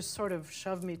would just sort of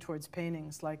shove me towards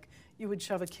paintings like you would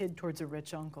shove a kid towards a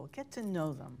rich uncle. Get to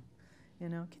know them, you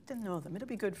know, get to know them. It'll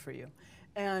be good for you.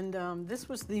 And this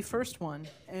was the first one.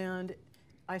 And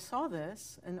I saw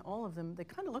this, and all of them, they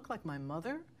kind of looked like my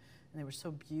mother, and they were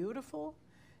so beautiful.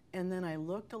 And then I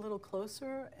looked a little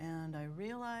closer, and I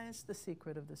realized the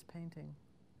secret of this painting.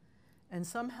 And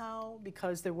somehow,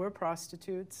 because there were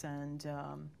prostitutes and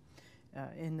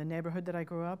in the neighborhood that I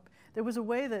grew up, there was a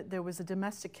way that there was a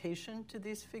domestication to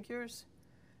these figures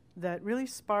that really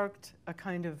sparked a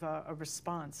kind of a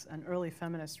response, an early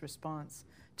feminist response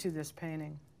to this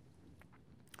painting.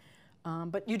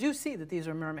 But you do see that these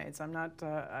are mermaids. I'm not,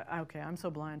 okay, I'm so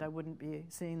blind I wouldn't be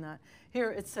seeing that.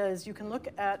 Here it says you can look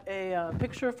at a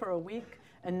picture for a week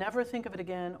and never think of it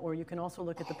again, or you can also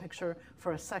look at the picture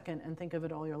for a second and think of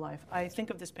it all your life. I think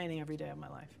of this painting every day of my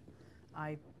life.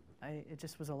 It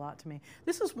just was a lot to me.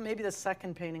 This was maybe the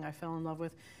second painting I fell in love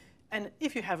with. And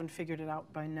if you haven't figured it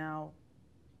out by now,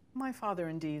 my father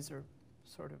and Dee's are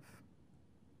sort of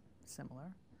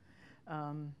similar.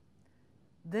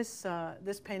 This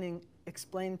painting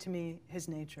explained to me his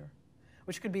nature,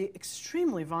 which could be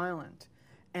extremely violent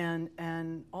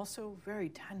and also very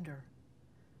tender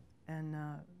and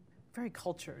very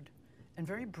cultured and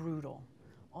very brutal,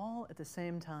 all at the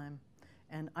same time.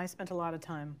 And I spent a lot of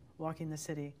time walking the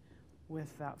city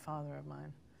with that father of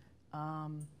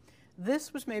mine.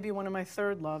 This was maybe one of my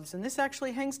third loves, and this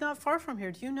actually hangs not far from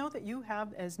here. Do you know that you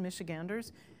have, as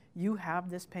Michiganders, you have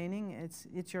this painting?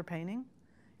 It's your painting.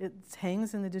 It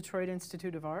hangs in the Detroit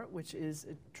Institute of Art, which is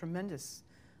a tremendous,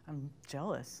 I'm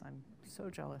jealous, I'm so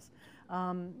jealous.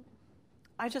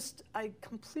 I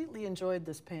completely enjoyed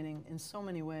this painting in so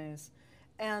many ways.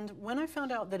 And when I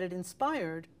found out that it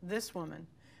inspired this woman,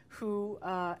 who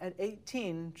at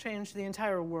 18 changed the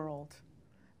entire world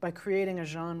by creating a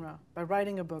genre, by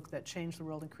writing a book that changed the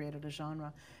world and created a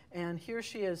genre. And here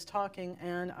she is talking,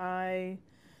 and I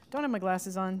don't have my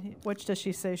glasses on. What does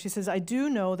she say? She says, I do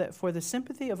know that for the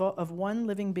sympathy of one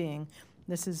living being,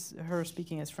 this is her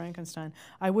speaking as Frankenstein,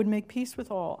 I would make peace with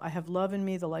all. I have love in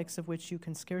me, the likes of which you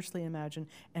can scarcely imagine,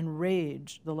 and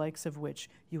rage, the likes of which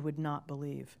you would not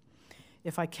believe.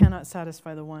 If I cannot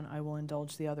satisfy the one, I will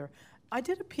indulge the other. I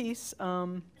did a piece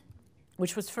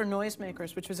which was for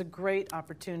noisemakers, which was a great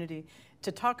opportunity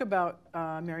to talk about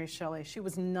Mary Shelley. She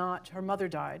was not, her mother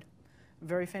died, a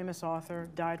very famous author,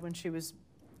 died when she was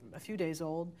a few days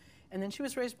old, and then she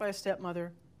was raised by a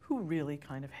stepmother who really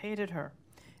kind of hated her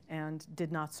and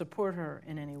did not support her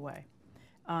in any way.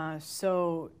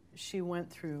 So she went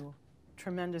through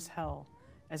tremendous hell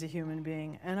as a human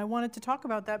being, and I wanted to talk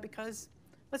about that because,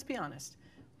 let's be honest,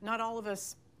 not all of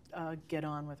us get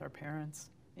on with our parents,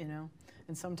 you know,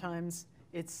 and sometimes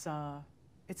it's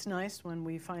nice when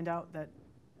we find out that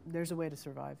there's a way to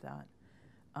survive that.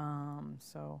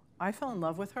 So I fell in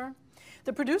love with her.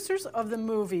 The producers of the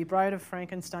movie Bride of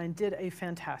Frankenstein did a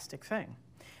fantastic thing.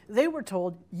 They were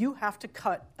told, you have to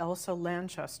cut Elsa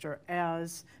Lanchester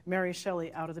as Mary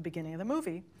Shelley out of the beginning of the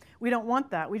movie. We don't want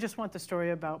that. We just want the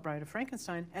story about Bride of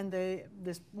Frankenstein. And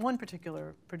this one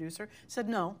particular producer said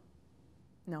no,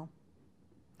 no.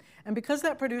 And because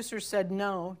that producer said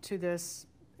no to this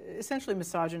essentially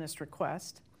misogynist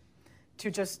request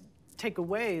to just take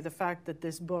away the fact that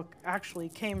this book actually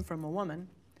came from a woman,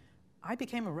 I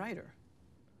became a writer.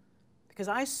 Because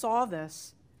I saw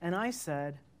this and I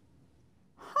said,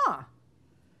 huh.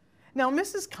 Now,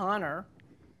 Mrs. Connor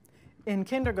in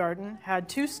kindergarten had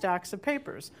 2 stacks of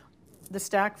papers. The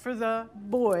stack for the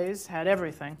boys had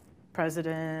everything.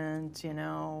 President, you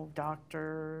know,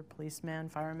 doctor, policeman,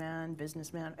 fireman,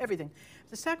 businessman, everything.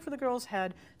 The stack for the girls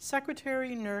had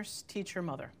secretary, nurse, teacher,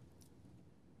 mother.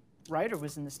 Writer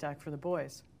was in the stack for the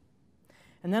boys.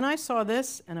 And then I saw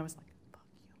this, and I was like, fuck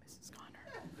you, Mrs.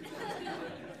 Connor.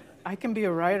 I can be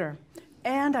a writer,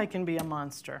 and I can be a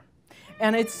monster.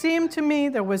 And it seemed to me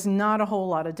there was not a whole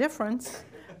lot of difference,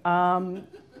 and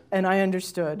I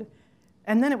understood.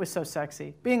 And then it was so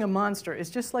sexy. Being a monster is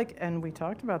just like, and we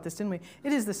talked about this, didn't we?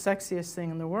 It is the sexiest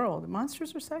thing in the world.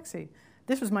 Monsters are sexy.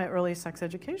 This was my early sex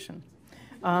education.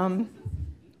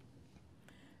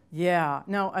 Yeah.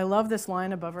 Now, I love this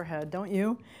line above her head, don't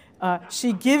you?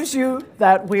 She gives you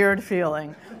that weird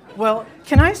feeling. Well,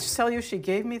 can I tell you she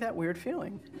gave me that weird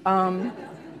feeling?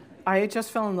 I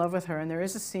just fell in love with her, and there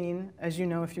is a scene, as you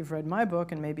know if you've read my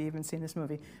book and maybe even seen this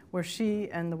movie, where she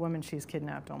and the woman she's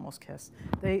kidnapped almost kiss.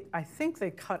 I think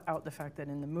they cut out the fact that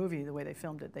in the movie, the way they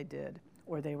filmed it, they did,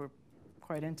 or they were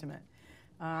quite intimate.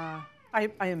 I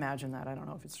imagine that. I don't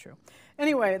know if it's true.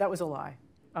 Anyway, that was a lie.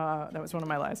 That was one of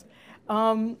my lies.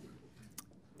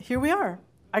 Here we are.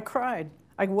 I cried.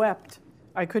 I wept.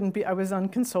 I was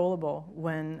unconsolable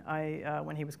when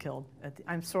he was killed.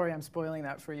 I'm sorry I'm spoiling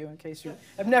that for you in case you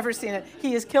have never seen it.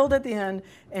 He is killed at the end,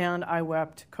 and I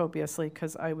wept copiously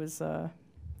because I was,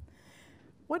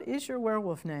 what is your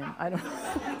werewolf name? I don't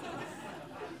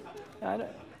know.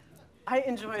 I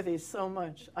enjoy these so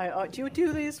much. Do you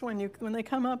do these when they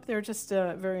come up? They're just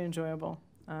very enjoyable.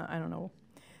 I don't know.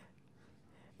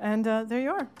 And there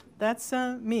you are. That's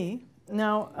me.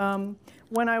 Now,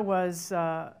 when I was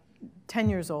 10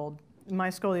 years old, my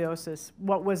scoliosis,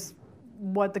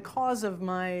 what the cause of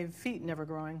my feet never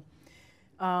growing,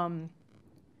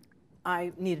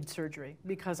 I needed surgery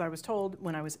because I was told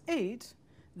when I was 8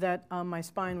 that my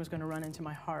spine was going to run into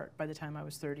my heart by the time I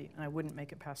was 30, and I wouldn't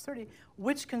make it past 30,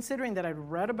 which, considering that I'd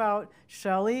read about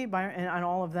Shelley and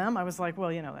all of them, I was like, well,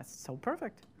 that's so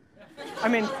perfect. I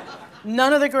mean,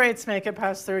 none of the greats make it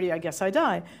past 30, I guess I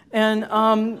die.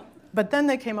 And but then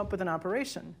they came up with an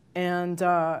operation, and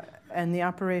the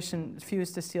operation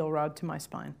fused a steel rod to my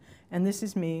spine. And this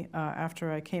is me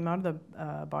after I came out of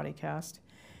the body cast.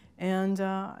 And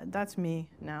that's me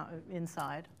now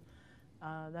inside.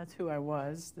 That's who I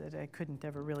was, that I couldn't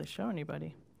ever really show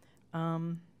anybody.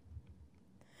 And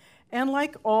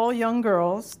like all young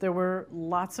girls, there were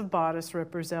lots of bodice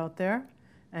rippers out there,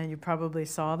 and you probably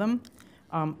saw them.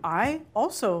 I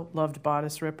also loved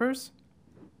bodice rippers.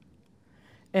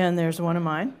 And there's one of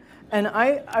mine. And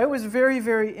I was very,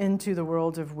 very into the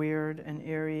world of weird and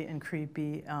eerie and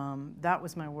creepy. That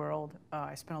was my world.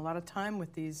 I spent a lot of time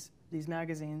with these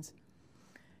magazines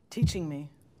teaching me.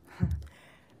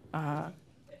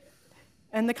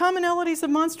 And the commonalities of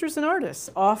monsters and artists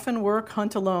often work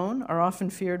hunt alone, are often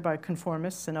feared by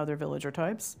conformists and other villager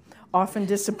types, often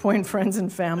disappoint friends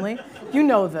and family. You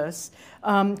know this.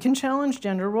 Can challenge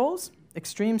gender roles,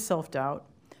 extreme self-doubt,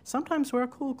 sometimes wear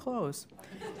cool clothes,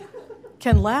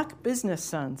 can lack business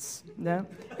sense. Yeah.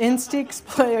 Instincts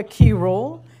play a key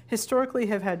role, historically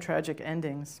have had tragic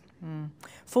endings.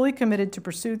 Fully committed to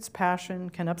pursuits,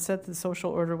 passion, can upset the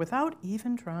social order without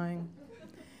even trying.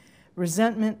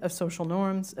 Resentment of social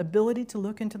norms, ability to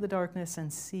look into the darkness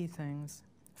and see things.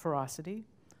 Ferocity,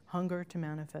 hunger to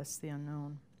manifest the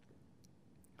unknown.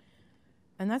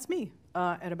 And that's me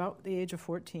at about the age of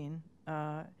 14,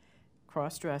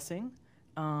 cross-dressing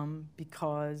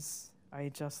because I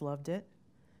just loved it,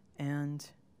 and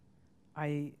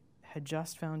I had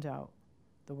just found out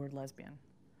the word lesbian,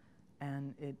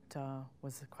 and it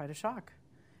was quite a shock.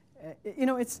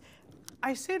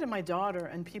 I say to my daughter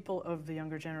and people of the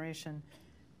younger generation,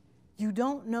 you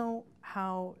don't know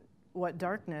what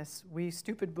darkness we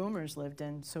stupid boomers lived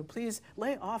in, so please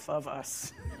lay off of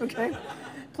us, okay?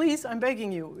 Please, I'm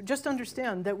begging you, just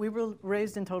understand that we were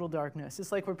raised in total darkness.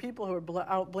 It's like we're people who are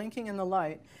out blinking in the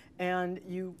light, and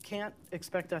you can't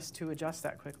expect us to adjust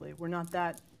that quickly. We're not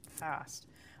that fast.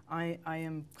 I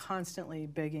am constantly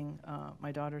begging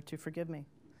my daughter to forgive me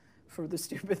for the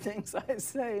stupid things I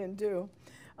say and do.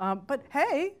 But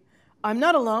hey, I'm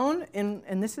not alone,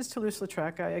 and this is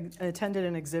Toulouse-Lautrec. I attended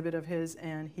an exhibit of his,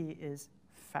 and he is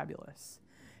fabulous.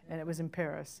 And it was in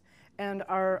Paris. And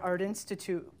our Art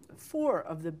Institute, 4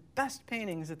 of the best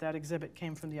paintings at that exhibit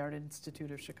came from the Art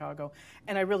Institute of Chicago.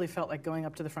 And I really felt like going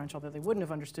up to the French, although they wouldn't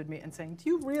have understood me, and saying, do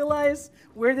you realize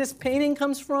where this painting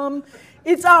comes from?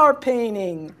 It's our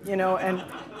painting, and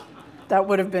that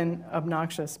would have been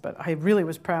obnoxious, but I really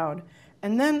was proud.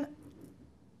 And then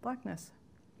blackness.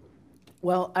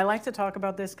 Well, I like to talk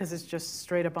about this because it's just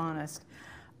straight up honest.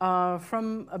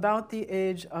 From about the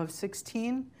age of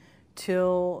 16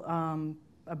 till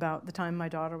about the time my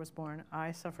daughter was born,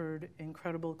 I suffered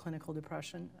incredible clinical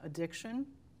depression, addiction,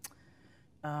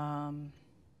 and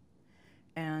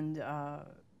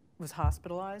was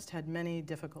hospitalized, had many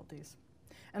difficulties.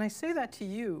 And I say that to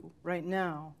you right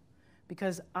now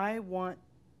because I want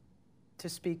to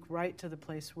speak right to the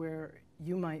place where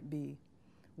you might be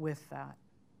with that.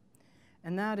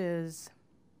 And that is,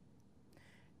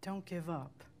 don't give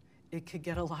up. It could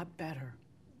get a lot better.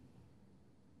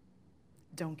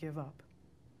 Don't give up.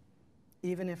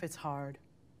 Even if it's hard.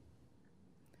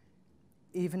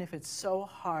 Even if it's so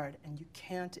hard and you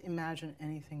can't imagine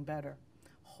anything better.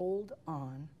 Hold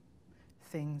on.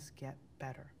 Things get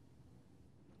better.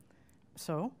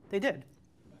 So they did.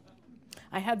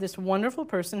 I had this wonderful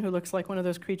person who looks like one of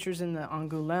those creatures in the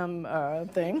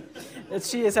Angoulême thing.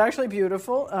 She is actually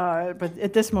beautiful, but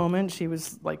at this moment she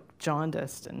was like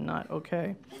jaundiced and not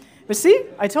okay. But see,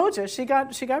 I told you, she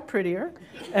got prettier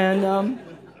and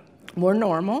more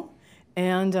normal.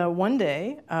 And one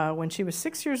day, when she was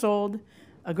 6 years old,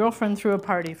 a girlfriend threw a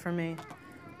party for me.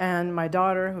 And my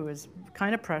daughter, who was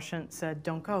kind of prescient, said,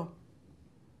 "Don't go.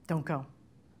 Don't go."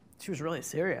 She was really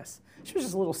serious. She was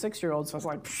just a little 6-year-old, so I was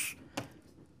like, psh.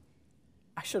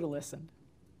 I should have listened.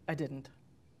 I didn't.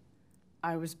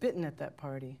 I was bitten at that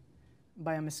party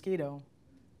by a mosquito.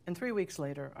 And 3 weeks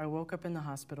later, I woke up in the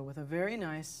hospital with a very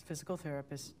nice physical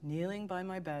therapist kneeling by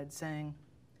my bed saying,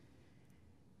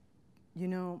 "You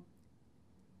know,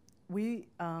 we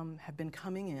have been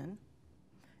coming in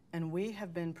and we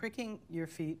have been pricking your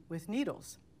feet with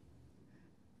needles."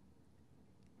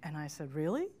 And I said,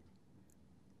 "Really?"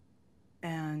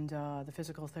 And the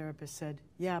physical therapist said,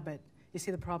 "Yeah, but you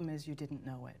see, the problem is you didn't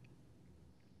know it."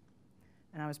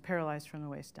 And I was paralyzed from the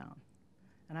waist down.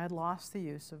 And I had lost the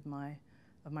use of my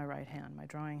right hand, my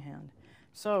drawing hand.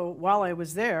 So while I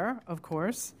was there, of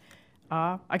course,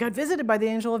 I got visited by the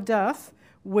angel of death,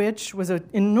 which was an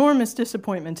enormous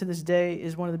disappointment. To this day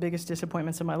is one of the biggest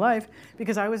disappointments of my life,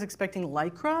 because I was expecting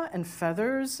lycra and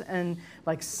feathers and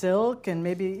like silk and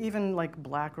maybe even like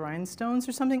black rhinestones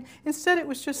or something. Instead, it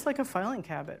was just like a filing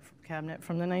cabinet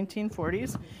from the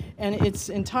 1940s. And its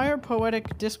entire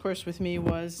poetic discourse with me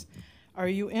was, "Are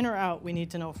you in or out? We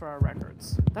need to know for our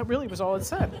records." That really was all it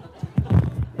said.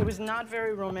 It was not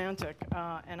very romantic,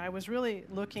 and I was really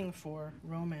looking for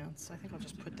romance. I think I'll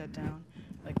just put that down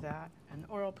like that,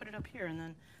 or I'll put it up here, and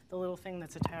then the little thing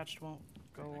that's attached won't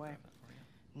go away.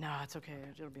 No, it's okay.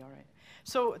 It'll be all right.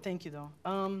 So thank you, though.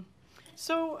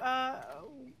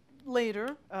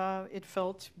 Later, it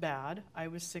felt bad. I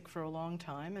was sick for a long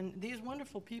time, and these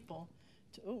wonderful people.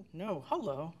 Oh no!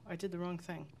 Hello, I did the wrong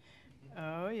thing.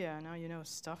 Oh yeah, now you know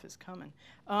stuff is coming.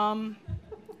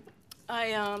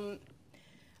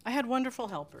 I had wonderful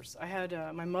helpers. I had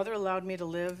my mother allowed me to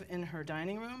live in her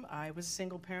dining room. I was a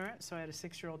single parent, so I had a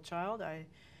 6-year-old child. I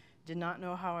did not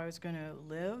know how I was going to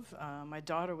live. My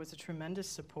daughter was a tremendous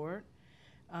support.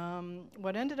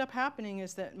 What ended up happening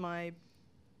is that my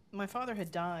father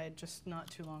had died just not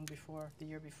too long before, the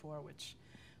year before, which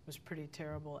was pretty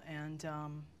terrible. And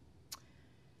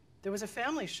there was a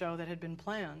family show that had been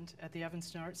planned at the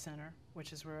Evanston Art Center,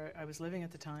 which is where I was living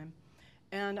at the time.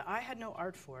 And I had no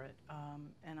art for it,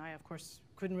 and I, of course,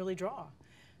 couldn't really draw.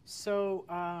 So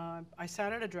I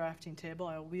sat at a drafting table.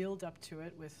 I wheeled up to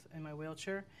it in my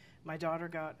wheelchair. My daughter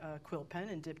got a quill pen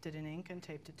and dipped it in ink and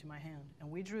taped it to my hand. And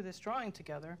we drew this drawing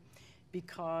together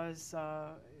because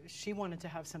she wanted to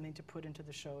have something to put into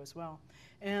the show as well.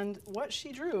 And what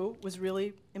she drew was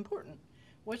really important.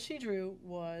 What she drew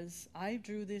was, I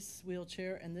drew this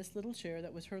wheelchair and this little chair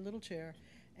that was her little chair,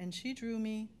 and she drew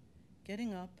me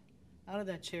getting up out of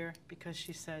that chair because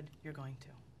she said, "You're going to."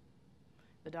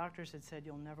 The doctors had said,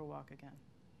 "You'll never walk again."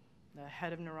 The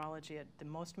head of neurology at the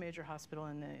most major hospital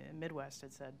in the Midwest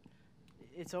had said,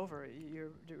 "It's over. You're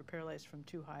paralyzed from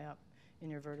too high up in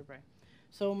your vertebrae."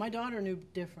 So my daughter knew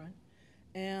different.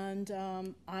 And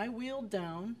I wheeled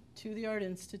down to the Art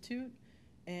Institute,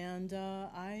 and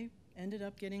I ended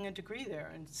up getting a degree there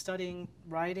and studying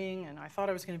writing. And I thought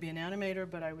I was going to be an animator,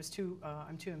 but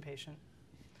I'm too impatient.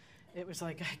 It was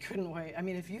like I couldn't wait. I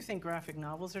mean, if you think graphic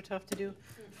novels are tough to do,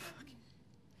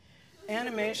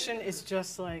 animation is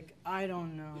just like, I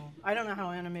don't know. I don't know how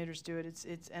animators do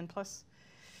it. And plus,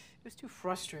 it was too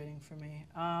frustrating for me.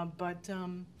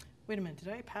 Wait a minute, did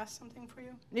I pass something for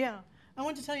you? Yeah, I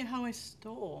want to tell you how I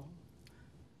stole.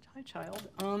 Hi, child.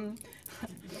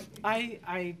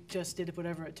 I just did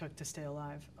whatever it took to stay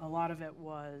alive. A lot of it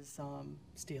was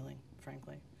stealing,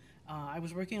 frankly. I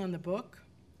was working on the book.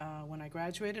 When I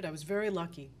graduated, I was very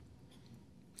lucky.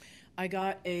 I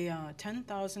got a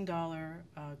 $10,000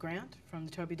 grant from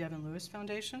the Toby Devin Lewis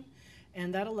Foundation,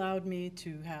 and that allowed me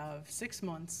to have 6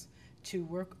 months to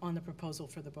work on the proposal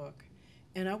for the book.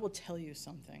 And I will tell you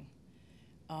something.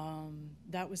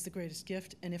 That was the greatest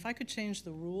gift, and if I could change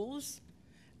the rules,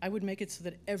 I would make it so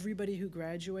that everybody who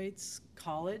graduates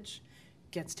college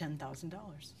gets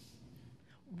 $10,000.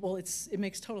 Well, it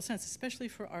makes total sense, especially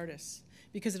for artists,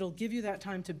 because it'll give you that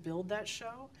time to build that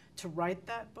show, to write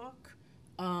that book,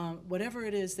 whatever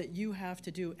it is that you have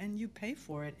to do, and you pay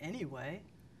for it anyway.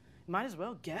 Might as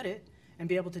well get it and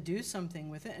be able to do something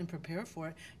with it and prepare for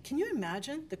it. Can you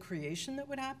imagine the creation that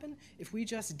would happen if we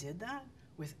just did that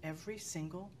with every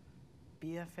single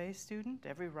BFA student,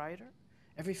 every writer,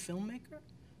 every filmmaker?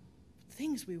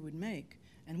 Things we would make,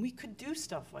 and we could do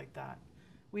stuff like that.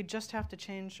 We'd just have to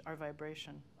change our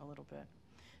vibration a little bit.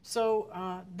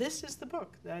 So this is the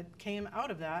book that came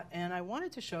out of that, and I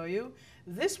wanted to show you.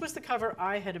 This was the cover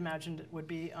I had imagined it would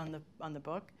be on the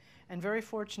book, and very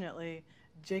fortunately,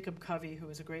 Jacob Covey, who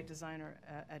was a great designer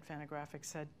at Fantagraphics,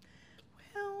 said,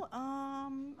 well,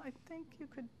 I think you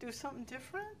could do something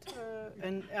different,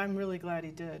 and I'm really glad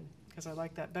he did, because I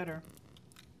like that better.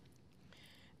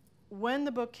 When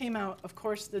the book came out, of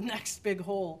course, the next big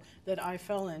hole that I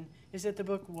fell in is that the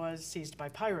book was seized by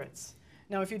pirates.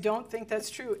 Now, if you don't think that's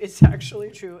true, it's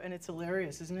actually true, and it's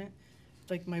hilarious, isn't it?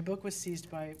 Like, my book was seized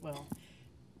by, well,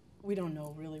 we don't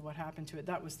know really what happened to it.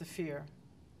 That was the fear,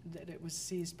 that it was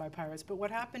seized by pirates. But what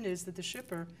happened is that the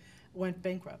shipper went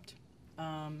bankrupt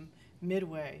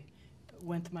midway,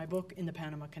 went my book in the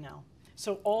Panama Canal.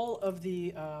 So all of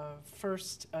the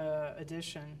first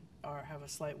edition have a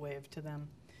slight wave to them,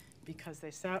 because they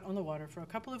sat on the water for a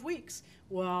couple of weeks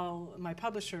while my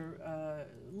publisher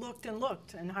looked and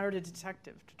looked and hired a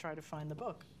detective to try to find the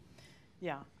book.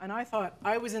 Yeah, and I thought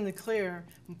I was in the clear.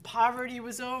 Poverty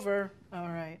was over. All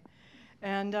right.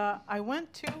 And I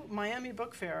went to Miami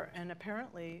Book Fair, and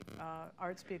apparently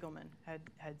Art Spiegelman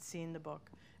had seen the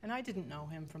book. And I didn't know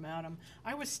him from Adam.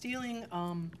 I was stealing,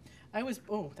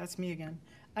 oh, that's me again.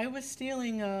 I was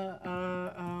stealing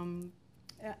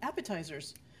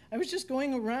appetizers. I was just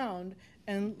going around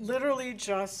and literally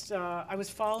just, I was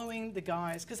following the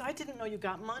guys, because I didn't know you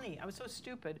got money. I was so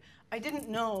stupid. I didn't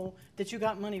know that you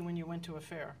got money when you went to a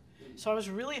fair. So I was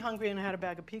really hungry, and I had a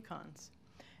bag of pecans.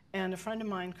 And a friend of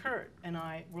mine, Kurt, and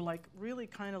I were like really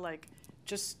kind of like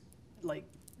just like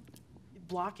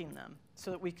blocking them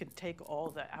so that we could take all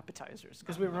the appetizers,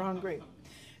 because we were hungry.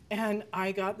 And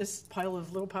I got this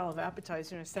little pile of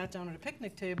appetizers, and I sat down at a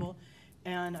picnic table,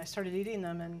 and I started eating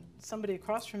them, and somebody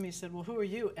across from me said, well, who are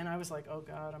you? And I was like, oh,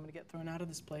 God, I'm going to get thrown out of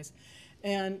this place.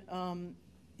 And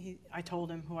I told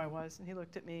him who I was, and he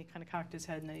looked at me, kind of cocked his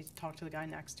head, and then he talked to the guy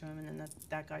next to him, and then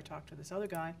that guy talked to this other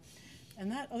guy.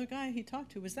 And that other guy he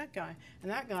talked to was that guy. And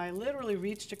that guy literally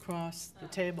reached across the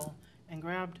table and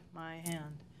grabbed my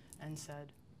hand and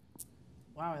said,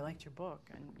 wow, I liked your book.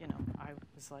 And, you know, I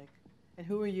was like, and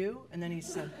who are you? And then he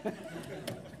said,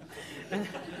 and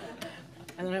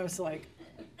then I was like,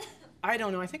 I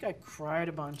don't know, I think I cried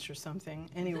a bunch or something.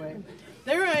 Anyway,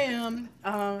 there I am.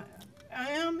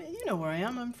 You know where I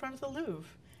am, I'm in front of the Louvre.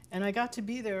 And I got to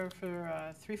be there for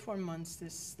 3-4 months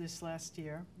this last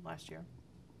year,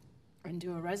 and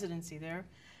do a residency there.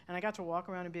 And I got to walk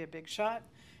around and be a big shot.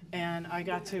 And I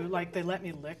got to, like, they let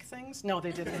me lick things. No,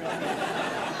 they didn't really.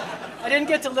 I didn't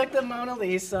get to lick the Mona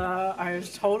Lisa. I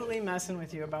was totally messing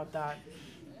with you about that.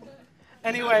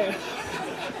 Anyway.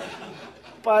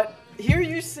 But here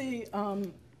you see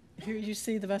the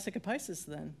Vesica Piscis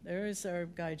then. There is our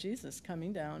guy Jesus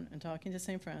coming down and talking to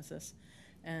St. Francis.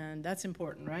 And that's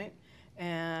important, right?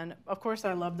 And of course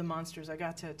I love the monsters. I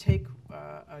got to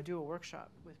do a workshop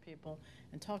with people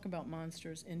and talk about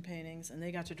monsters in paintings, and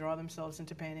they got to draw themselves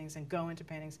into paintings and go into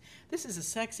paintings. This is a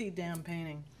sexy damn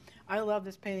painting. I love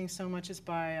this painting so much. It's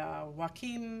by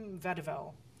Joachim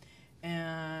Vadivel.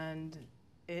 And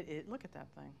look at that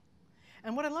thing.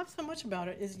 And what I love so much about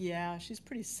it is, yeah, she's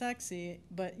pretty sexy,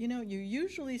 but you know, you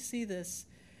usually see this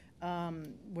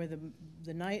where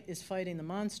the knight is fighting the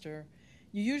monster.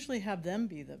 You usually have them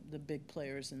be the big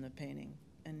players in the painting.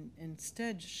 And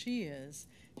instead, she's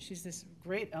this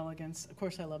great elegance. Of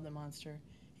course, I love the monster.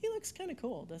 He looks kind of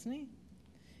cool, doesn't he?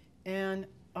 And,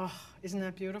 oh, isn't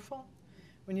that beautiful?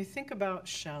 When you think about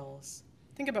shells,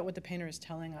 think about what the painter is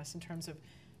telling us in terms of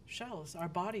shells, our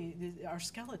body, our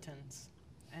skeletons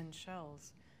and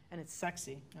shells. And it's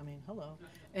sexy. I mean, hello.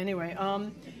 Anyway,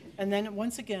 and then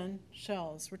once again,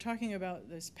 shells. We're talking about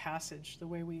this passage, the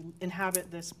way we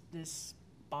inhabit this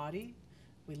body.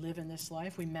 We live in this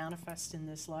life. We manifest in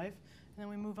this life. And then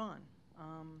we move on.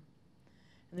 And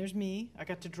there's me. I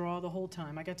got to draw the whole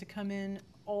time. I got to come in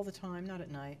all the time, not at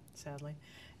night, sadly.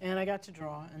 And I got to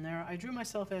draw. And there I drew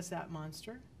myself as that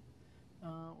monster,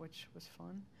 which was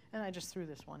fun. And I just threw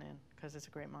this one in because it's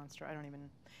a great monster. I don't even...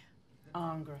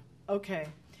 Angre. Okay.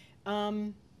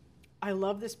 I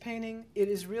love this painting. It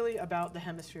is really about the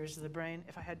hemispheres of the brain.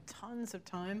 If I had tons of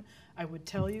time, I would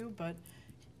tell you, but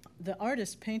the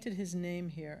artist painted his name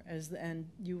here, and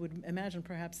you would imagine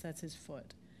perhaps that's his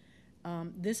foot.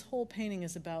 This whole painting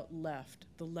is about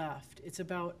the left. It's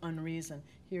about unreason.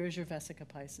 Here is your Vesica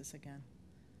Piscis again.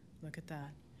 Look at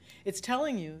that. It's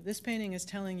telling you, this painting is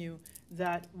telling you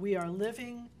that we are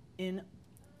living in,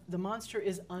 the monster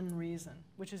is unreason,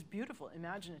 which is beautiful,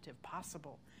 imaginative,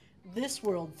 possible. This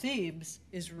world, Thebes,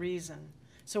 is reason.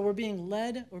 So we're being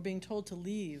led, we're being told to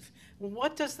leave.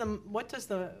 What does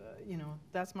the, you know,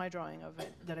 that's my drawing of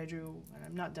it that I drew, and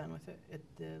I'm not done with it, at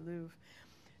the Louvre.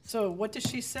 So what does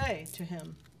she say to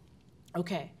him?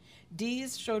 Okay,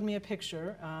 Dee's showed me a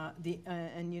picture,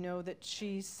 and you know that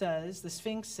she says, the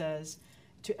Sphinx says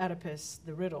to Oedipus,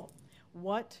 the riddle,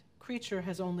 what creature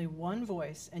has only one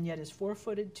voice and yet is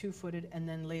 4-footed, 2-footed, and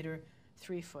then later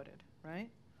 3-footed, right?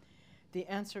 The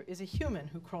answer is a human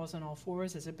who crawls on all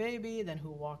fours as a baby, then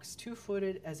who walks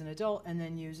 2-footed as an adult, and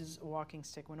then uses a walking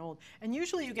stick when old. And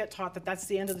usually you get taught that that's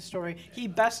the end of the story. He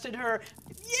bested her.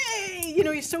 Yay! You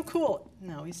know, he's so cool.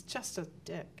 No, he's just a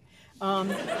dick.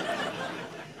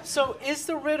 So is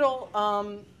the riddle,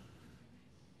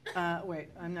 wait,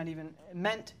 I'm not even,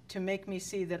 meant to make me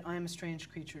see that I'm a strange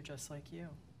creature just like you?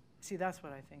 See, that's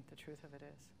what I think the truth of it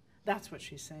is. That's what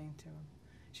she's saying to him.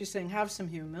 She's saying, have some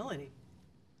humility.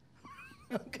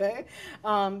 Okay?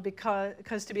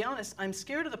 Because to be honest, I'm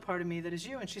scared of the part of me that is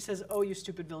you. And she says, oh, you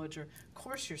stupid villager. Of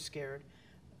course you're scared,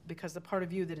 because the part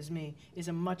of you that is me is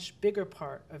a much bigger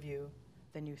part of you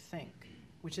than you think,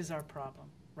 which is our problem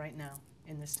right now,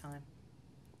 in this time,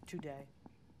 today,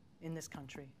 in this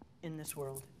country, in this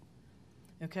world.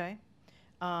 Okay?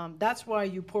 That's why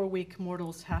you poor weak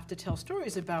mortals have to tell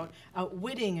stories about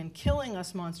outwitting and killing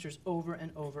us monsters over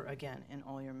and over again in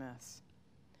all your myths.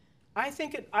 I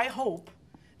hope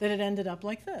that it ended up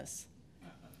like this.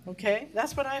 Okay?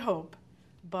 That's what I hope.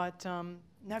 But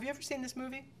have you ever seen this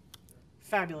movie?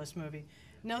 Fabulous movie.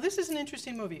 Now, this is an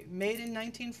interesting movie, made in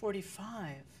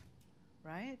 1945,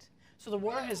 right? So the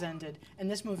war has ended, and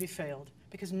this movie failed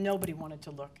because nobody wanted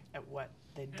to look at what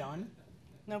they'd done.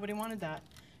 Nobody wanted that.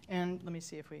 And let me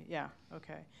see if we, yeah,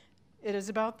 okay. It is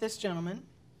about this gentleman,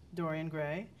 Dorian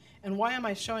Gray. And why am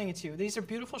I showing it to you? These are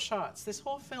beautiful shots. This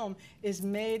whole film is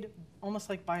made almost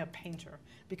like by a painter,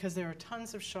 because there are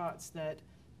tons of shots that,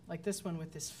 like this one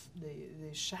with this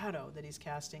the shadow that he's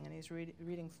casting, and he's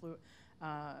reading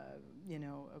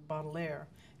Baudelaire.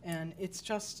 And it's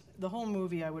just, the whole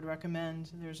movie I would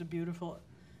recommend. There's a beautiful,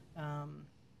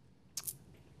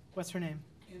 what's her name?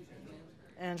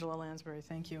 Angela Lansbury,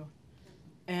 thank you.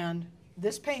 And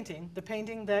this painting, the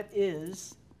painting that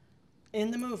is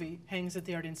in the movie, hangs at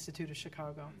the Art Institute of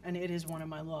Chicago, and it is one of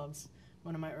my loves,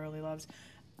 one of my early loves.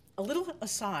 A little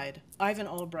aside, Ivan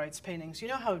Albright's paintings, you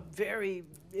know how very,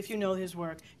 if you know his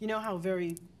work, you know how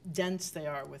very dense they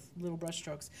are with little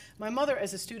brushstrokes. My mother,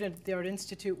 as a student at the Art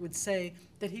Institute, would say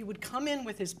that he would come in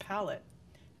with his palette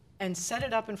and set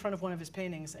it up in front of one of his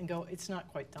paintings and go, it's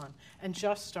not quite done, and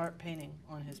just start painting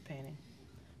on his painting,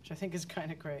 which I think is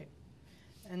kind of great.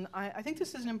 And I think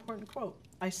this is an important quote.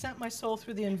 I sent my soul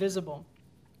through the invisible,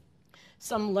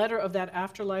 some letter of that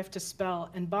afterlife to spell,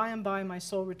 and by my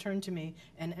soul returned to me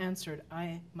and answered,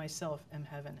 I myself am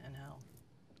heaven and hell.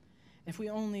 If we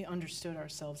only understood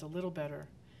ourselves a little better.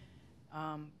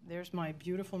 There's my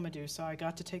beautiful Medusa. I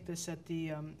got to take this at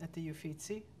the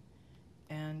Uffizi,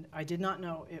 and I did not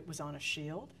know it was on a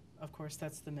shield. Of course,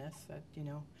 that's the myth, that, you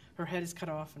know, her head is cut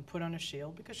off and put on a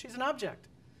shield because she's an object.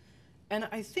 And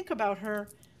I think about her,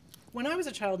 when I was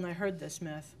a child and I heard this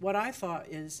myth, what I thought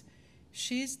is,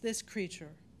 she's this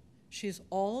creature, she's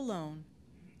all alone,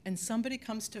 and somebody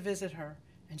comes to visit her,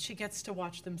 and she gets to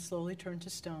watch them slowly turn to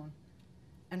stone.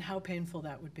 And how painful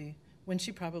that would be, when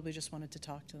she probably just wanted to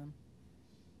talk to them.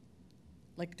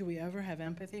 Like, do we ever have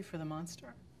empathy for the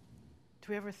monster? Do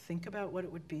we ever think about what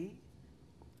it would be?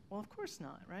 Well, of course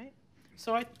not, right?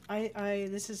 So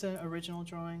this is an original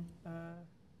drawing.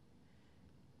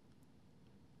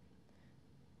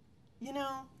 You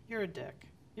know, you're a dick.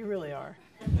 You really are.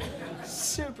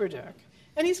 Super dick.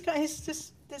 And he's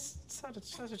just such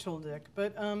a total dick.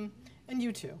 But, and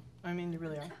you too. I mean, you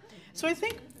really are. So I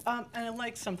think, and I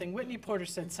like something, Whitney Porter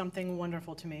said something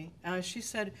wonderful to me. She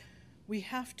said, we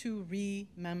have to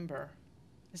remember.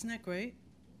 Isn't that great?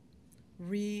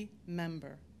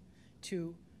 Remember.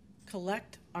 To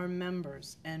collect our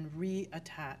members and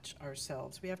reattach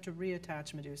ourselves. We have to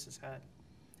reattach Medusa's head,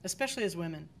 especially as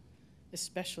women.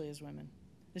 Especially as women.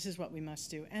 This is what we must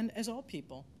do. And as all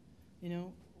people, you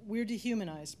know, we're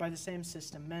dehumanized by the same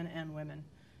system, men and women.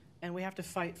 And we have to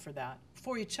fight for that,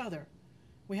 for each other.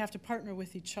 We have to partner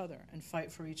with each other and fight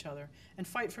for each other. And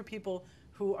fight for people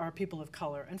who are people of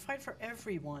color. And fight for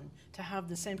everyone to have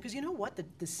the same. Because you know what?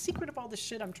 The secret of all the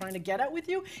shit I'm trying to get at with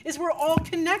you is we're all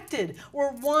connected.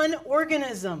 We're one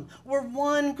organism. We're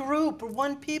one group. We're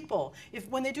one people.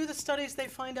 When they do the studies, they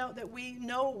find out that we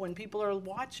know when people are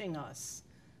watching us.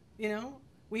 You know?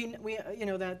 We you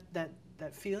know, that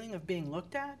feeling of being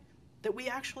looked at, that we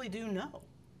actually do know.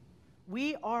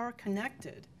 We are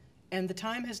connected. And the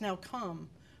time has now come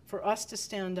for us to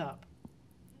stand up.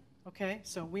 Okay?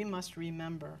 So we must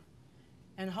remember.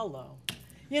 And hello.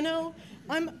 You know,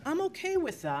 I'm okay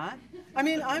with that. I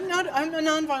mean, I'm a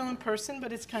nonviolent person,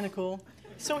 but it's kind of cool.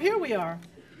 So here we are.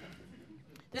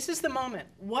 This is the moment.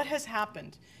 What has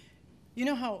happened? You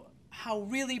know how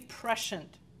really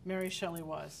prescient Mary Shelley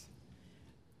was.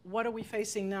 What are we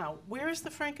facing now? Where is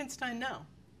the Frankenstein now?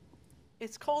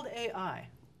 It's called AI.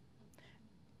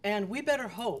 And we better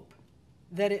hope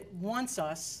that it wants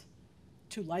us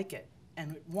to like it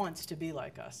and it wants to be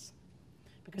like us.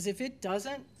 Because if it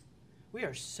doesn't, we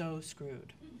are so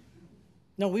screwed.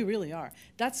 No, we really are.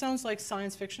 That sounds like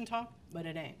science fiction talk, but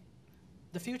it ain't.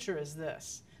 The future is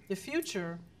this. The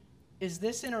future is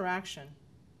this interaction,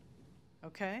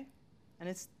 okay? And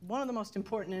it's one of the most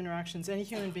important interactions any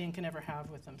human being can ever have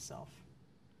with himself.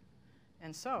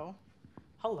 And so,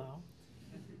 hello.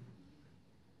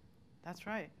 That's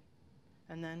right.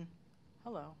 And then,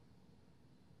 hello.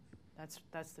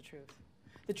 That's the truth.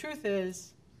 The truth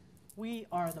is, we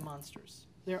are the monsters.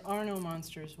 There are no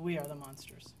monsters. We are the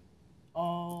monsters.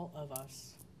 All of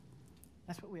us.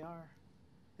 That's what we are.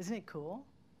 Isn't it cool?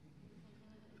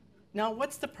 Now,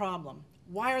 what's the problem?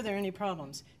 Why are there any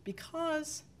problems?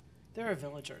 Because there are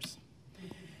villagers.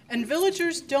 And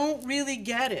villagers don't really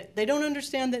get it. They don't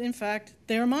understand that, in fact,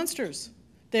 they're monsters.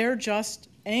 They're just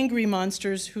angry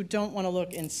monsters who don't want to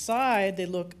look inside. They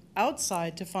look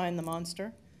outside to find the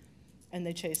monster, and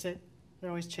they chase it. They're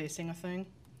always chasing a thing.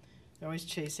 They're always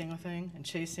chasing a thing, and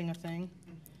chasing a thing,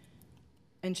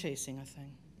 and chasing a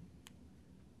thing,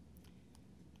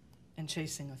 and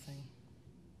chasing a thing,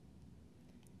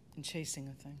 and chasing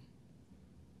a thing,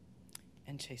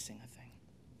 and chasing a thing.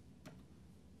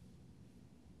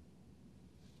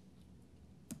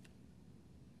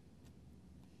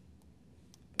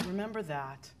 But remember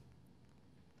that.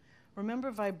 Remember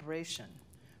vibration.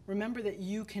 Remember that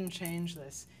you can change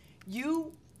this.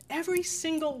 Every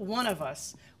single one of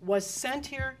us was sent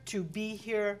here to be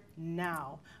here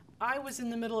now. I was in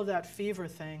the middle of that fever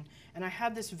thing, and I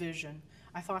had this vision.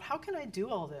 I thought, how can I do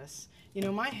all this? You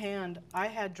know, my hand, I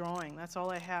had drawing. That's all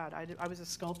I had. I was a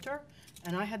sculptor,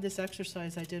 and I had this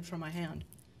exercise I did for my hand.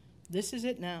 This is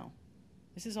it now.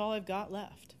 This is all I've got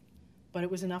left. But it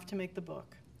was enough to make the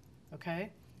book,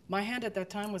 okay? My hand at that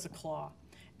time was a claw,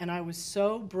 and I was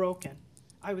so broken.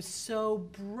 I was so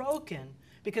broken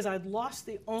because I'd lost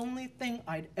the only thing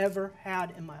I'd ever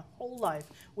had in my whole life,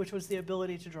 which was the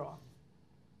ability to draw.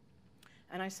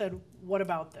 And I said, what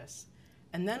about this?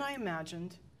 And then I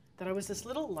imagined that I was this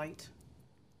little light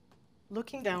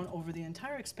looking down over the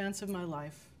entire expanse of my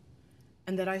life,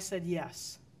 and that I said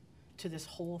yes to this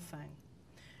whole thing.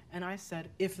 And I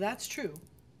said, if that's true,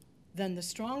 then the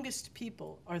strongest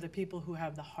people are the people who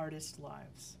have the hardest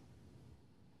lives.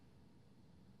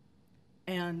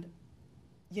 And,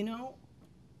 you know,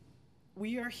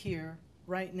 we are here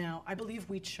right now. I believe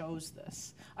we chose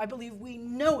this. I believe we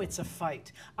know it's a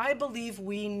fight. I believe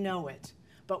we know it.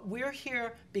 But we're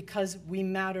here because we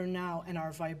matter now, and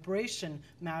our vibration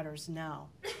matters now.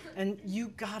 And you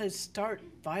gotta start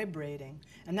vibrating.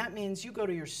 And that means you go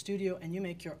to your studio and you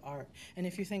make your art. And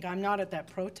if you think, I'm not at that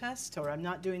protest, or I'm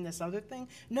not doing this other thing,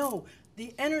 no,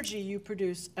 the energy you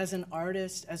produce as an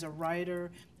artist, as a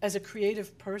writer, as a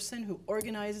creative person who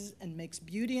organizes and makes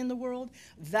beauty in the world,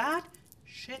 that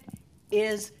shit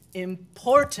is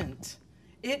important.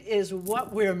 It is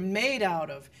what we're made out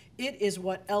of. It is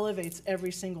what elevates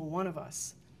every single one of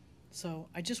us. So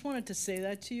I just wanted to say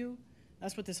that to you.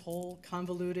 That's what this whole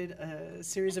convoluted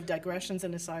series of digressions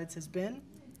and asides has been.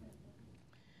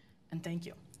 And thank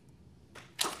you.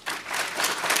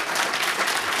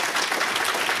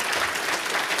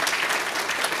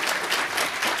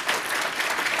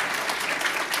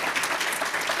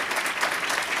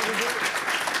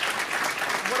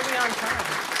 What are we on time?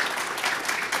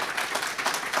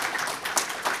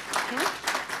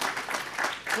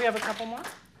 We have a couple more?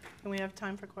 Can we have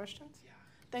time for questions? Yeah.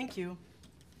 Thank you.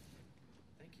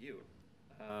 Thank you.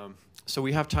 So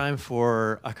we have time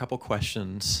for a couple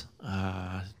questions.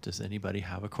 Does anybody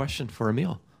have a question for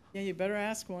Emil? Yeah, you better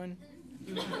ask one.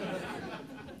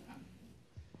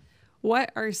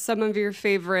 What are some of your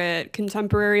favorite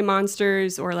contemporary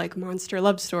monsters or like monster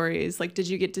love stories? Like, did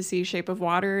you get to see Shape of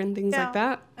Water and things like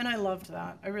that? And I loved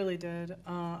that. I really did.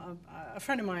 A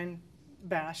friend of mine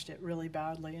bashed it really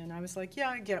badly, and I was like, yeah,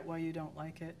 I get why you don't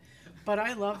like it, but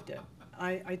I loved it.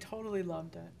 I totally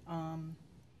loved it.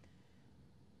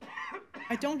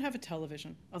 I don't have a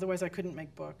television, otherwise I couldn't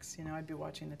make books. You know, I'd be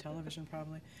watching the television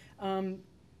probably.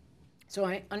 So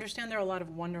I understand there are a lot of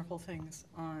wonderful things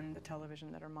on the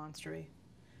television that are monstery.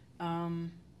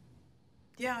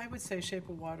 Yeah, I would say Shape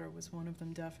of Water was one of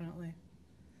them, definitely.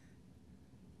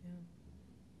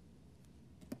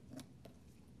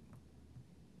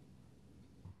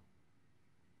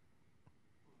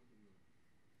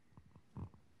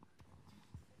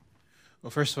 Yeah. Well,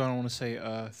 first of all, I want to say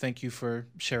thank you for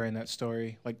sharing that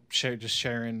story. Like, just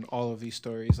sharing all of these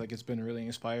stories. Like, it's been really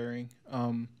inspiring.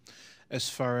 As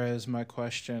far as my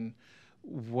question,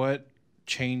 what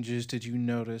changes did you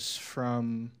notice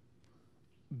from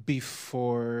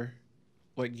before,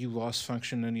 like, you lost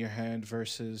function in your hand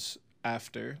versus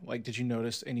after? Like, did you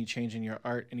notice any change in your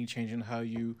art? Any change in how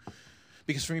you?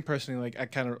 Because for me personally, like, I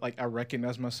kind of like I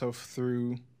recognize myself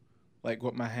through like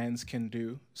what my hands can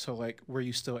do. So like, were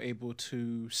you still able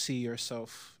to see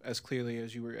yourself as clearly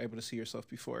as you were able to see yourself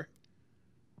before?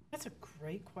 That's a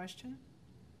great question.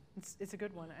 It's a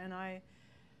good one, and I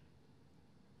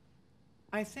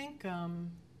think the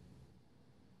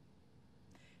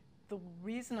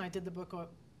reason I did the book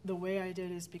the way I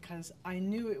did is because I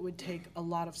knew it would take a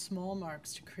lot of small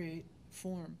marks to create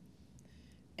form,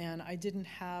 and I didn't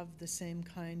have the same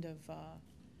kind of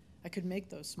I could make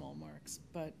those small marks,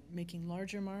 but making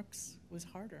larger marks was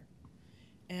harder.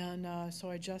 And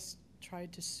so I just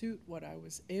tried to suit what I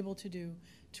was able to do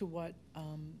to what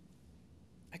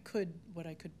I could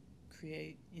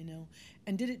create, you know.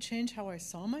 And did it change how I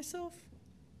saw myself?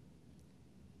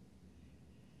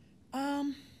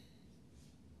 I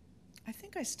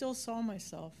think I still saw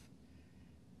myself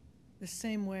the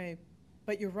same way,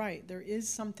 but you're right. There is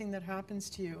something that happens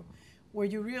to you where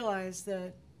you realize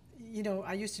that, you know,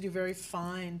 I used to do very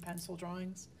fine pencil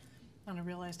drawings, and I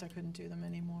realized I couldn't do them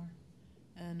anymore.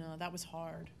 And that was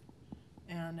hard.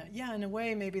 And yeah, in a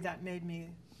way, maybe that made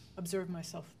me observe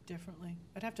myself differently.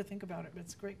 I'd have to think about it, but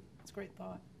it's great. It's a great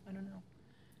thought. I don't know.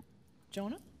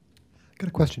 Jonah? Got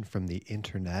a question from the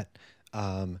internet.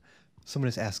 Someone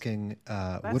is asking,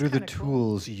 what are the kinda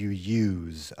tools you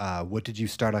use? What did you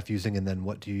start off using, and then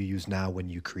what do you use now when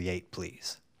you create,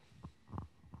 please?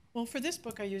 Well, for this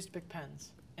book, I used big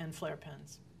pens and flare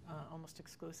pens, almost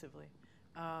exclusively.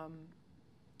 I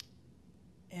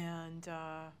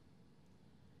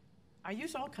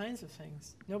use all kinds of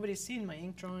things. Nobody's seen my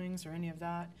ink drawings or any of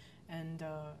that, and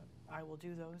I will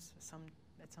do those at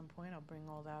some point. I'll bring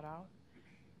all that out.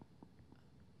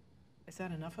 Is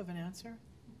that enough of an answer?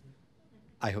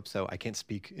 I hope so. I can't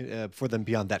speak for them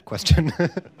beyond that question.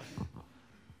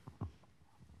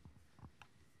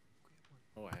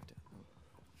 Oh, I have to.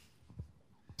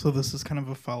 So this is kind of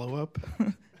a follow-up.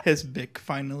 Has Bic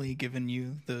finally given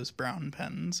you those brown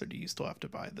pens, or do you still have to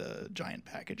buy the giant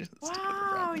packages? To get the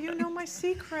Wow, brown you pen? know my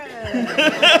secret.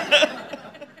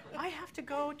 I have to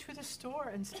go to the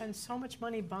store and spend so much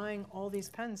money buying all these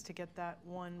pens to get that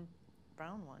one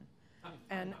brown one.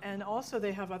 And also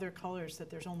they have other colors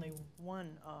that there's only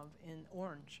one of in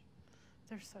orange.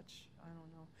 They're such, I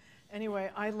don't know. Anyway,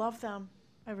 I love them.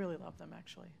 I really love them,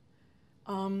 actually.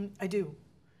 I do.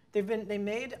 They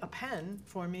made a pen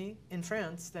for me in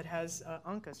France that has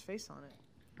Anka's face on it.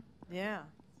 Yeah,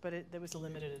 but it was a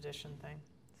limited edition thing.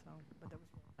 So, but that was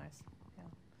really nice. Yeah,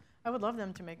 I would love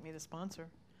them to make me the sponsor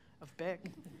of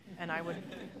Bic, and I would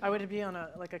be on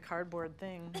a cardboard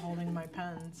thing holding my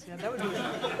pens. Yeah, that would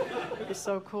be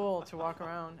so cool to walk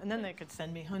around, and then they could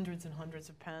send me hundreds and hundreds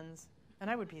of pens, and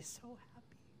I would be so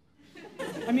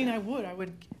happy. I mean, I would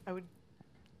naked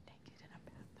in a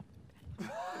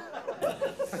bath.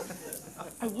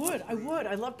 I would.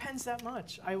 I love pens that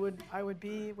much. I would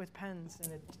be with pens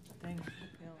in a thing.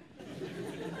 You know.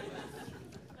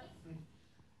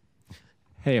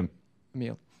 Hey,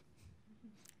 Emil.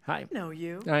 Hi. I know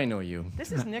you. I know you.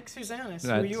 This is Nick Susanis, who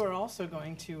That's- you are also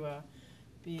going to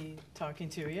be talking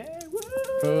to. Yay! Woo!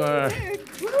 Nick,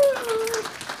 woo!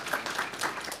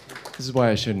 This is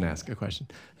why I shouldn't ask a question.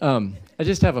 I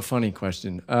just have a funny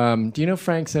question. Do you know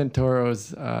Frank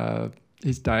Santoro's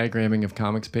his diagramming of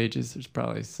comics pages? There's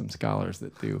probably some scholars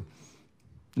that do.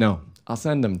 No, I'll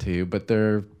send them to you, but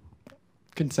they're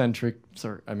concentric,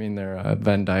 they're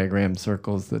Venn diagram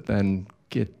circles that then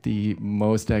get the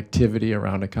most activity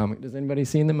around a comic. Does anybody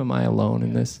seen them? Am I alone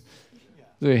in this?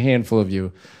 There's a handful of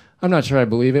you. I'm not sure I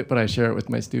believe it, but I share it with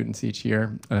my students each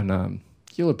year, and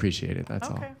you'll appreciate it, that's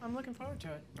all. Okay, I'm looking forward to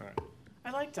it. All right.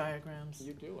 I like diagrams.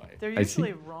 You do, They're I see.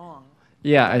 usually wrong.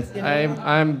 Yeah,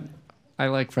 I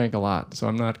like Frank a lot, so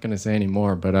I'm not going to say any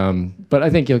more, but I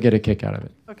think you'll get a kick out of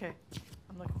it. Okay,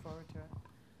 I'm looking forward to it.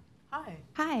 Hi.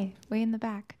 Hi, way in the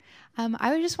back.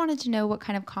 I just wanted to know what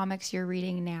kind of comics you're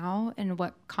reading now and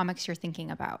what comics you're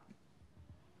thinking about.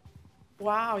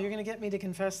 Wow, you're going to get me to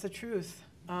confess the truth.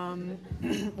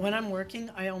 When I'm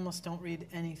working, I almost don't read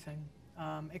anything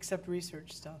except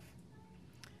research stuff.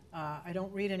 I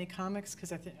don't read any comics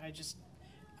because I'll just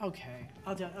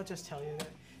tell you that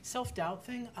self-doubt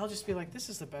thing. I'll just be like, this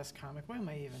is the best comic. Why am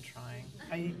I even trying?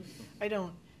 I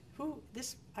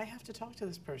have to talk to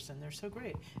this person. They're so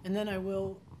great. And then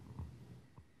I'll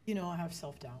have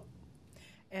self-doubt.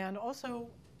 And also,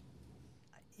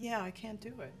 yeah, I can't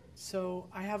do it. So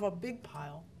I have a big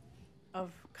pile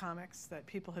of comics that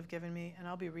people have given me, and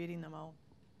I'll be reading them.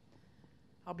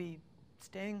 I'll be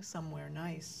staying somewhere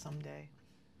nice someday,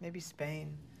 maybe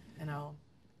Spain, and I'll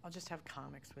just have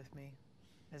comics with me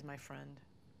as my friend,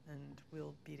 and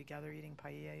we'll be together eating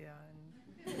paella,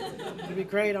 and it'll be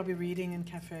great. I'll be reading in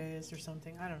cafes or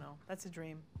something. I don't know. That's a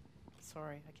dream.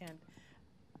 Sorry, I can't.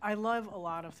 I love a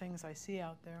lot of things I see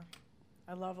out there.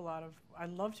 I love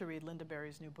to read Linda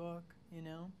Berry's new book, you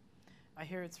know. I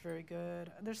hear it's very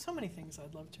good. There's so many things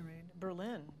I'd love to read.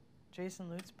 Berlin, Jason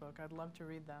Lute's book, I'd love to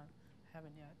read that. I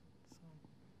haven't yet.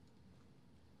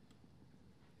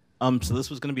 So this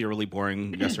was going to be a really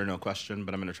boring yes or no question,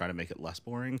 but I'm going to try to make it less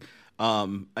boring.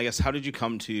 I guess, how did you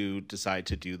come to decide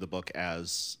to do the book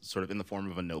as sort of in the form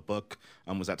of a notebook?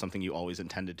 Was that something you always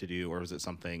intended to do, or was it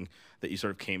something that you sort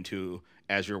of came to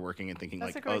as you're working and thinking,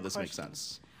 That's like, a oh, great this makes question.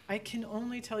 sense? I can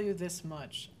only tell you this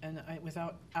much, and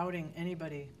without outing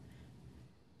anybody.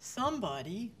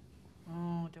 Somebody,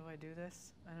 oh, do I do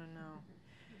this? I don't know.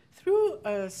 Through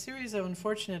a series of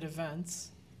unfortunate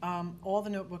events, all the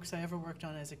notebooks I ever worked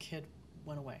on as a kid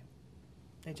went away.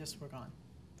 They just were gone.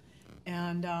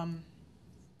 And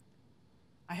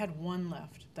I had one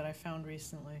left that I found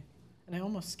recently, and I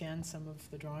almost scanned some of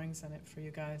the drawings in it for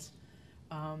you guys.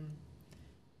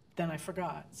 Then I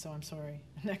forgot, so I'm sorry,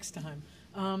 next time.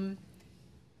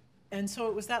 And so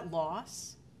it was that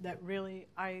loss that really,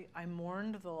 I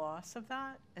mourned the loss of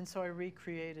that, and so I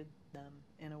recreated them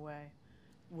in a way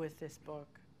with this book.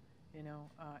 You know,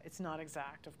 it's not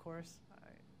exact, of course.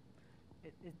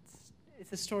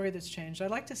 It's a story that's changed. I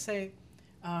like to say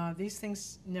these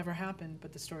things never happened,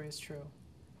 but the story is true.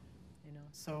 You know,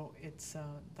 so it's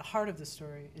the heart of the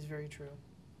story is very true.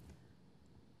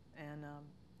 And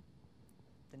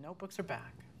the notebooks are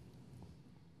back.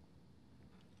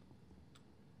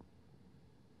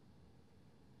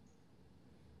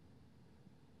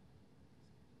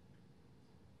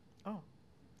 Oh,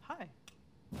 hi.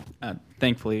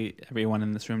 Thankfully, everyone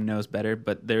in this room knows better,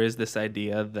 but there is this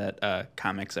idea that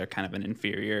comics are kind of an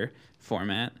inferior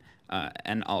format,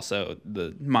 and also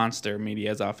the monster media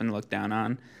is often looked down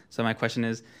on. So my question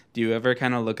is, do you ever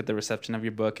kind of look at the reception of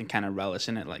your book and kind of relish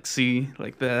in it, like, see,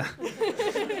 like the...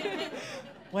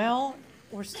 Well,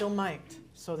 we're still mic'd,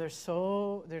 so there's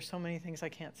so many things I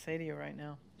can't say to you right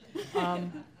now.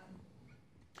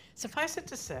 Suffice it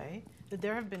to say that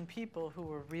there have been people who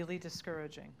were really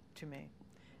discouraging to me.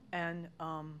 And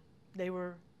they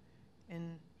were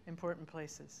in important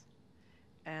places,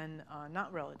 and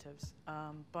not relatives,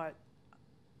 but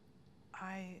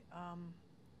I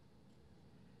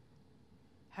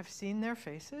have seen their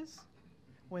faces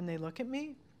when they look at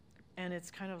me, and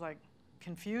it's kind of like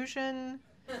confusion,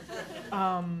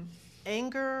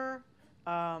 anger,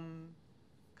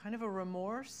 kind of a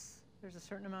remorse. There's a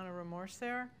certain amount of remorse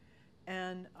there,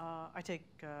 and I take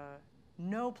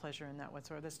no pleasure in that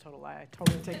whatsoever. That's a total lie. I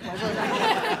totally take pleasure in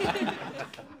that.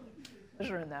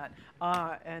 Pleasure in that,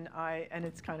 and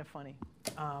it's kind of funny.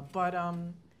 But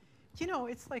you know,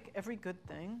 it's like every good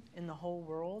thing in the whole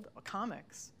world.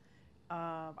 Comics.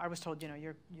 I was told, you know,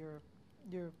 you're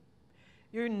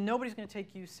nobody's going to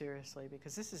take you seriously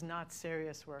because this is not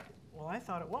serious work. Well, I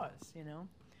thought it was, you know.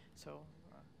 So,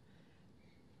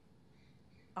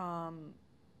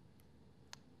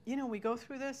 you know, we go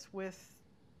through this with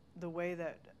the way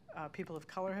that people of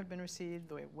color have been received,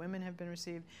 the way women have been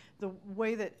received, the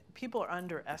way that people are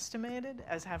underestimated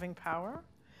as having power,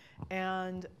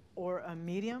 and or a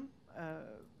medium,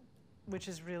 which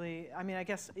is really, I mean, I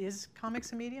guess, is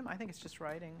comics a medium? I think it's just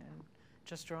writing and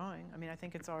just drawing. I mean, I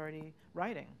think it's already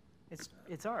writing.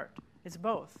 It's art. It's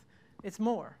both. It's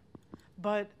more.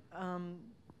 But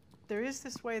there is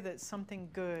this way that something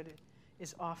good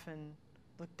is often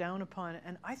looked down upon,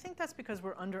 and I think that's because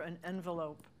we're under an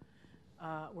envelope.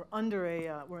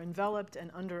 We're enveloped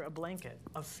and under a blanket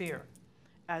of fear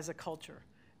as a culture.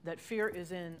 That fear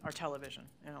is in our television.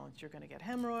 You know, you're going to get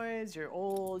hemorrhoids, you're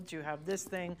old, you have this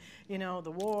thing, you know, the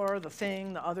war, the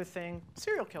thing, the other thing,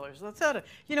 serial killers, etc.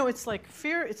 You know, it's like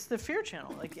fear, it's the fear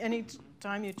channel. Like any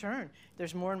time you turn,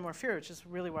 there's more and more fear, which is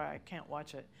really why I can't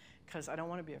watch it, because I don't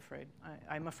want to be afraid.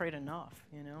 I'm afraid enough,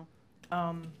 you know.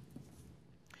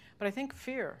 But I think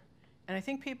fear, and I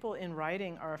think people in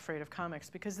writing are afraid of comics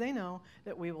because they know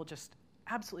that we will just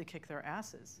absolutely kick their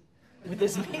asses with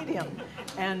this medium.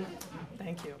 And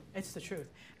thank you, it's the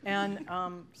truth. And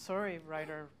sorry,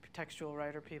 textual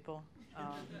writer people.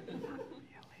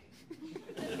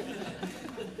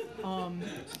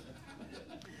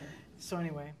 So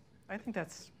anyway, I think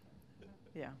that's,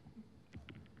 yeah.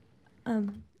 Oh,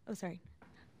 sorry.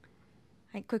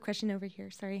 Hi, quick question over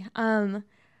here, sorry.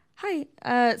 Hi.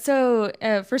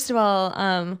 First of all,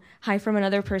 hi from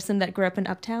another person that grew up in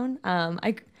Uptown.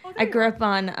 I grew up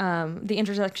on the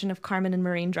intersection of Carmen and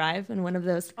Marine Drive in one of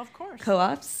those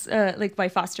co-ops, like by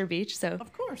Foster Beach. So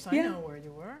of course, I know where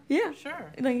you were. Yeah,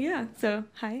 sure. So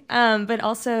hi. But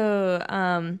also,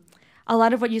 a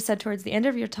lot of what you said towards the end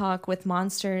of your talk with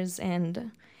monsters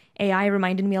and AI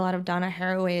reminded me a lot of Donna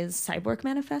Haraway's Cyborg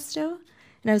Manifesto.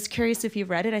 And I was curious if you've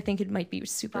read it. I think it might be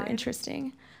super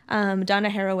interesting. Donna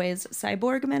Haraway's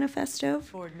Cyborg Manifesto.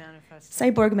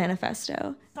 Cyborg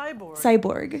Manifesto.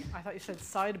 Cyborg. I thought you said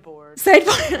sideboard.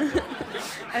 Sideboard.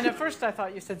 And at first I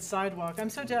thought you said sidewalk. I'm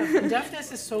so deaf. And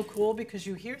deafness is so cool because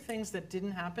you hear things that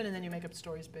didn't happen and then you make up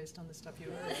stories based on the stuff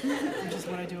you heard, which is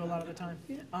what I do a lot of the time.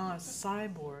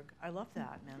 Cyborg. I love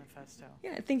that manifesto.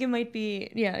 Yeah, I think it might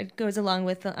be, it goes along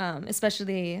with,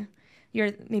 especially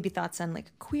your maybe thoughts on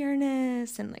like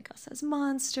queerness and like us as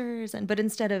monsters, but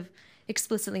instead of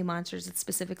explicitly monsters, it's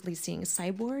specifically seeing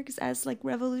cyborgs as like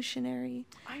revolutionary.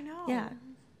 I know. Yeah.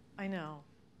 I know.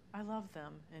 I love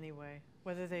them anyway,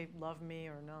 whether they love me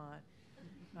or not.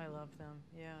 I love them.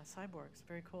 Yeah, cyborgs.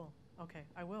 Very cool. Okay,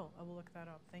 I will look that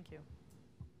up. Thank you.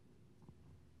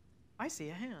 I see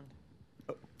a hand.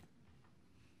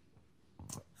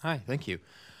 Hi, thank you.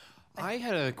 I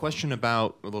had a question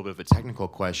about a little bit of a technical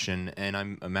question, and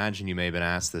I imagine you may have been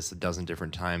asked this a dozen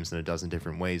different times in a dozen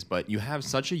different ways, but you have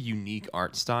such a unique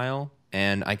art style,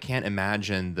 and I can't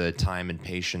imagine the time and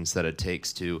patience that it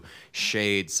takes to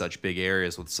shade such big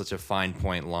areas with such a fine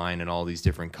point line and all these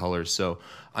different colors. So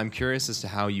I'm curious as to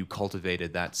how you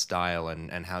cultivated that style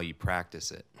and how you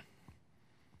practice it.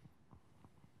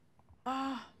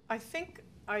 I think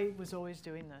I was always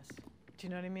doing this. Do you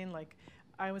know what I mean? Like,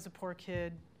 I was a poor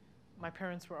kid. My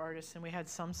parents were artists, and we had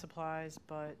some supplies,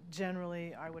 but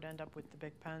generally I would end up with the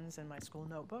big pens in my school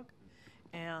notebook,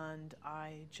 and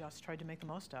I just tried to make the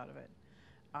most out of it.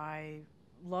 I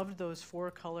loved those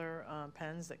 4-color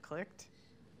pens that clicked.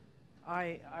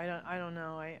 I don't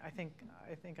know. I think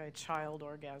I child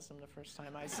orgasmed the first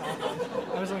time I saw them.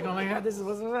 I was like, oh my God, this is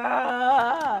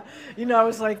you know, I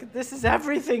was like, this is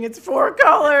everything. It's 4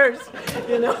 colors.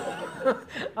 You know,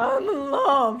 I'm in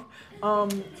love.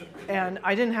 And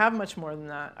I didn't have much more than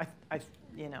that. I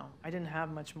didn't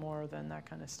have much more than that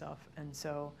kind of stuff. And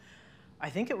so I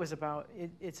think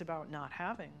it's about not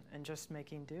having and just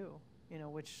making do, you know,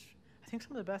 which I think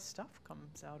some of the best stuff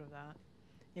comes out of that,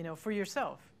 you know, for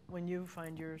yourself, when you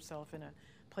find yourself in a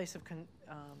place of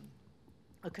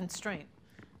a constraint.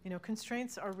 You know,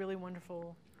 constraints are really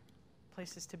wonderful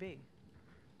places to be,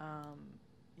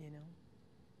 you know.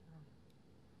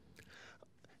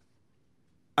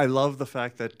 I love the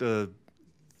fact that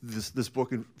this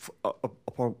book,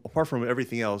 apart from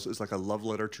everything else, is like a love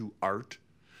letter to art,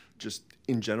 just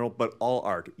in general, but all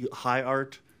art, high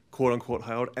art, quote unquote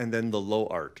high art, and then the low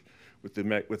art with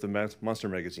the Monster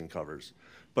magazine covers.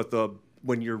 But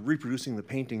when you're reproducing the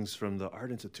paintings from the Art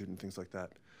Institute and things like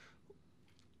that,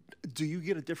 do you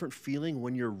get a different feeling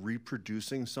when you're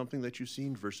reproducing something that you've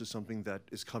seen versus something that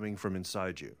is coming from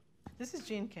inside you? This is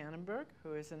Jean Cannonberg,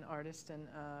 who is an artist and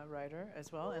writer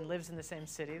as well, and lives in the same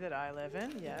city that I live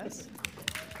in, yes.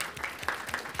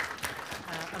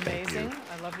 Amazing.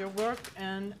 I love your work.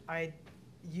 And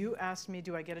you asked me,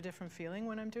 do I get a different feeling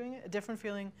when I'm doing it? A different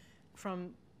feeling from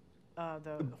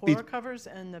the horror covers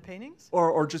and the paintings?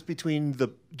 Or just between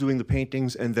doing the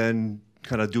paintings and then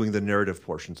kind of doing the narrative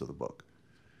portions of the book?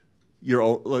 Your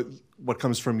own, like, what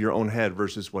comes from your own head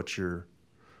versus what you're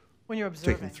when you're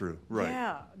observing. Taking through, right?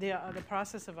 Yeah, the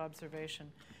process of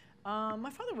observation. My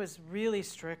father was really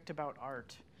strict about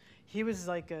art. He was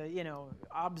like,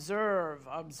 observe.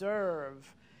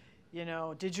 You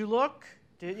know, did you look?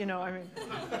 You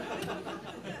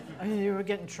would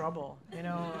get in trouble. You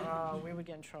know, we would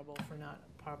get in trouble for not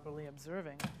properly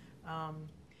observing,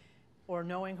 or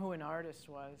knowing who an artist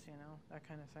was. You know, that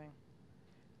kind of thing.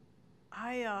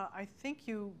 I think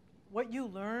what you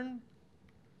learn.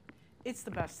 It's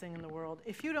the best thing in the world.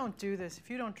 If you don't do this, if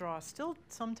you don't draw, still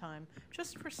sometime,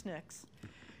 just for snicks,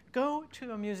 go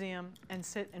to a museum and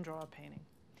sit and draw a painting.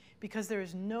 Because there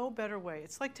is no better way.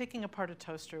 It's like taking apart a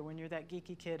toaster when you're that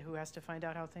geeky kid who has to find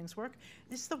out how things work.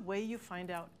 This is the way you find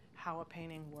out how a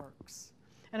painting works.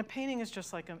 And a painting is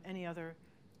just like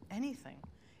anything.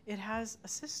 It has a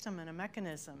system and a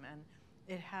mechanism, and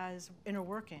it has inner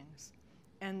workings.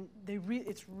 And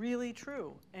it's really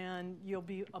true, and you'll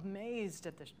be amazed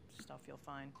at the stuff you'll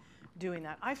find doing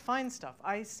that. I find stuff.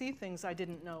 I see things I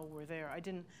didn't know were there. I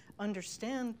didn't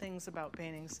understand things about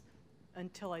paintings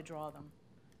until I draw them.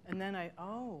 And then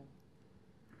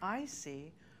I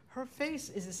see. Her face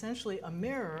is essentially a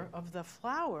mirror of the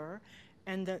flower,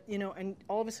 And and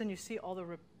all of a sudden you see all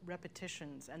the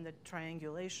repetitions and the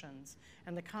triangulations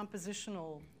and the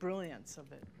compositional brilliance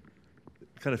of it.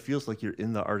 It kind of feels like you're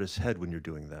in the artist's head when you're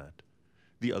doing that,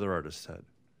 the other artist's head.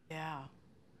 Yeah,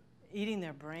 eating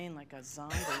their brain like a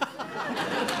zombie.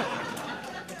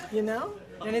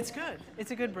 And it's good.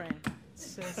 It's a good brain.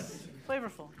 It's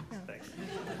flavorful. Yeah. Thanks.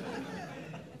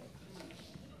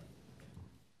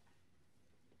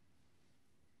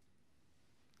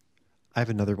 I have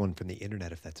another one from the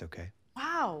internet, if that's okay.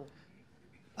 Wow.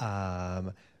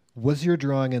 Was your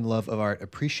drawing and love of art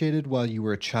appreciated while you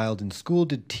were a child in school?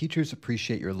 Did teachers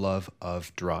appreciate your love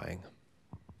of drawing?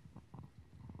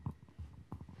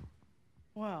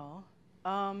 Well,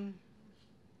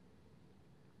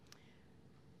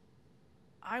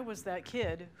 I was that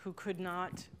kid who could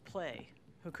not play,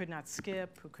 who could not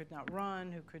skip, who could not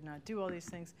run, who could not do all these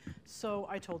things. So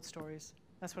I told stories.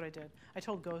 That's what I did. I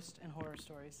told ghost and horror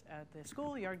stories at the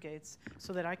schoolyard gates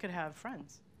so that I could have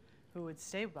friends who would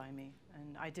stay by me.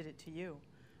 And I did it to you.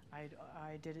 I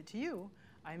did it to you.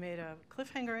 I made a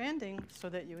cliffhanger ending so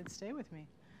that you would stay with me.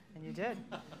 And you did.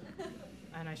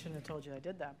 And I shouldn't have told you I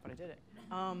did that, but I did it.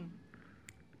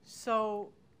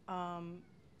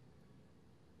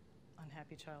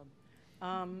 Unhappy child.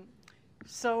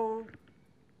 So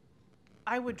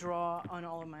I would draw on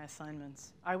all of my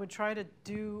assignments. I would try to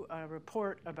do a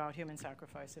report about human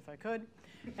sacrifice if I could,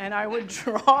 and I would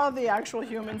draw the actual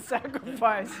human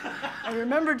sacrifice. I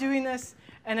remember doing this,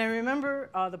 and I remember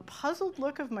the puzzled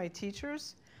look of my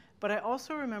teachers, but I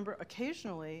also remember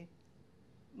occasionally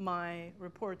my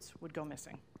reports would go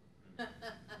missing.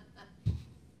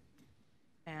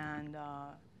 And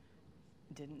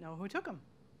didn't know who took them,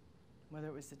 whether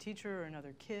it was the teacher or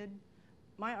another kid.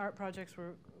 My art projects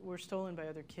were stolen by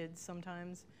other kids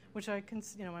sometimes, which I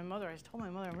told my mother,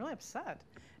 I'm really upset.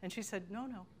 And she said, no,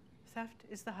 theft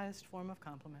is the highest form of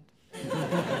compliment.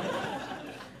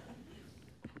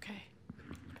 Okay.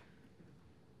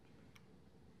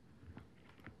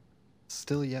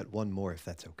 Still yet one more, if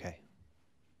that's okay.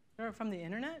 From the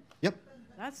internet? Yep.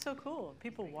 That's so cool.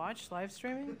 People watch live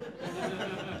streaming?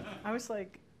 I was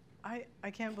like, I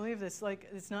can't believe this. Like,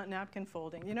 it's not napkin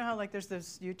folding. You know how like there's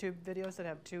those YouTube videos that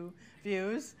have 2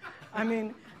 views? I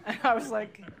mean, and I was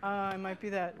like, it might be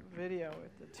that video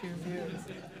with the 2 views.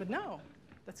 But no,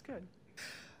 that's good.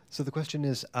 So the question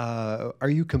is, are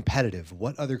you competitive?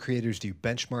 What other creators do you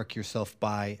benchmark yourself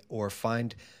by or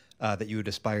find that you would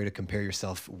aspire to compare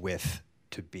yourself with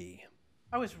to be?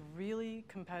 I was really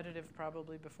competitive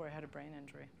probably before I had a brain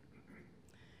injury.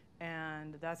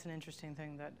 And that's an interesting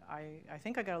thing that I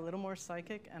think I got a little more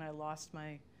psychic and I lost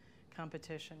my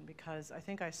competition because I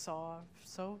think I saw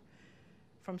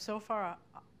from so far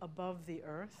above the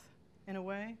earth in a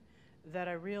way that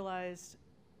I realized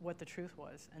what the truth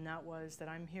was. And that was that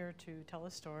I'm here to tell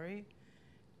a story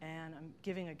and I'm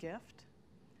giving a gift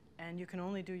and you can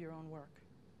only do your own work.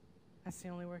 That's the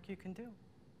only work you can do.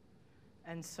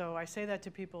 And so I say that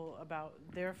to people about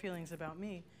their feelings about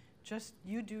me. Just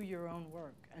you do your own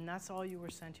work, and that's all you were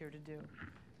sent here to do.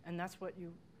 And that's what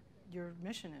your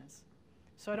mission is.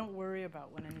 So I don't worry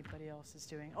about what anybody else is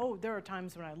doing. Oh, there are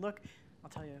times when I look, I'll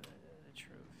tell you the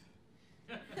truth.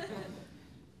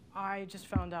 I just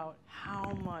found out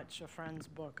how much a friend's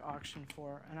book auctioned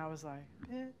for, and I was like,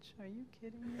 bitch, are you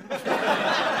kidding me?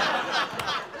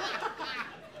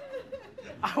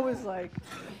 I was like,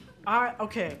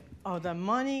 okay. Oh, the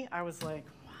money, I was like,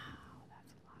 wow,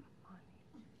 that's a lot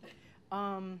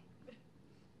of money.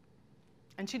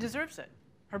 And she deserves it.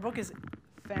 Her book is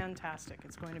fantastic.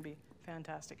 It's going to be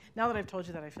fantastic. Now that I've told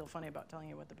you that, I feel funny about telling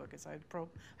you what the book is. I'd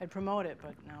promote it,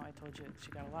 but now I told you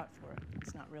she got a lot for it.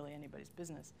 It's not really anybody's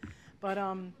business. But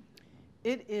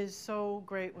it is so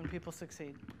great when people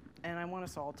succeed. And I want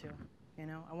us all to,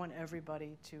 I want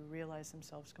everybody to realize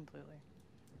themselves completely.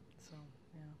 So,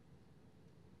 yeah.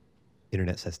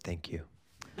 Internet says thank you.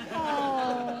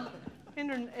 Oh,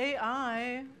 internet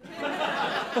AI.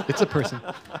 It's a person,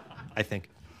 I think.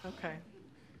 Okay.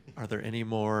 Are there any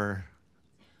more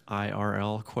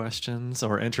IRL questions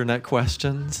or internet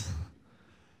questions?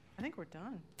 I think we're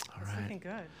done. All It's right. looking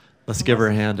good. Let's give her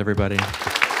a hand, everybody.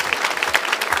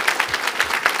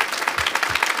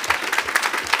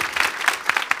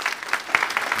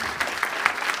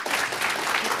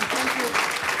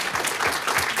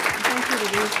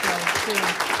 These guys too.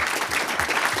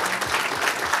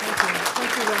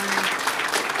 Thank you, Ryan.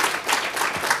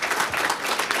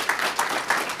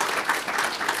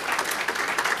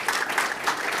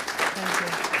 Thank you.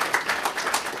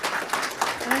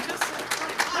 And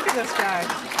look at this guy.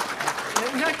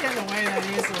 You're not getting away that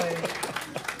easily.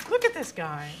 Look at this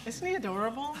guy. Isn't he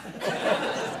adorable?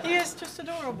 He is He's just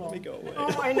adorable. Let me go away.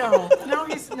 Oh, I know. Now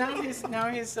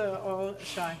he's all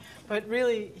shy. But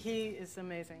really, he is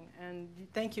amazing. And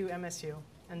thank you, MSU.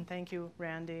 And thank you,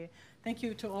 Randy. Thank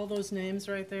you to all those names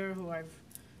right there who I've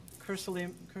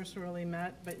cursorily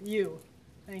met. But you,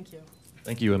 thank you.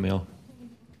 Thank you, Emil.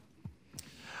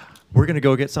 We're going to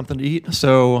go get something to eat.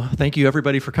 So thank you,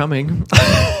 everybody, for coming.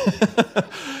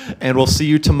 And we'll see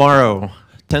you tomorrow,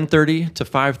 10:30 to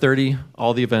 5:30.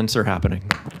 All the events are happening.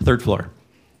 3rd floor.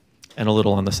 And a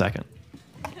little on the 2nd.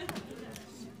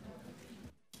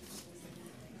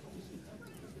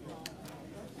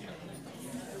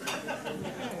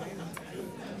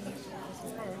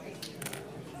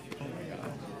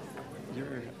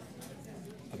 You're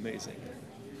amazing.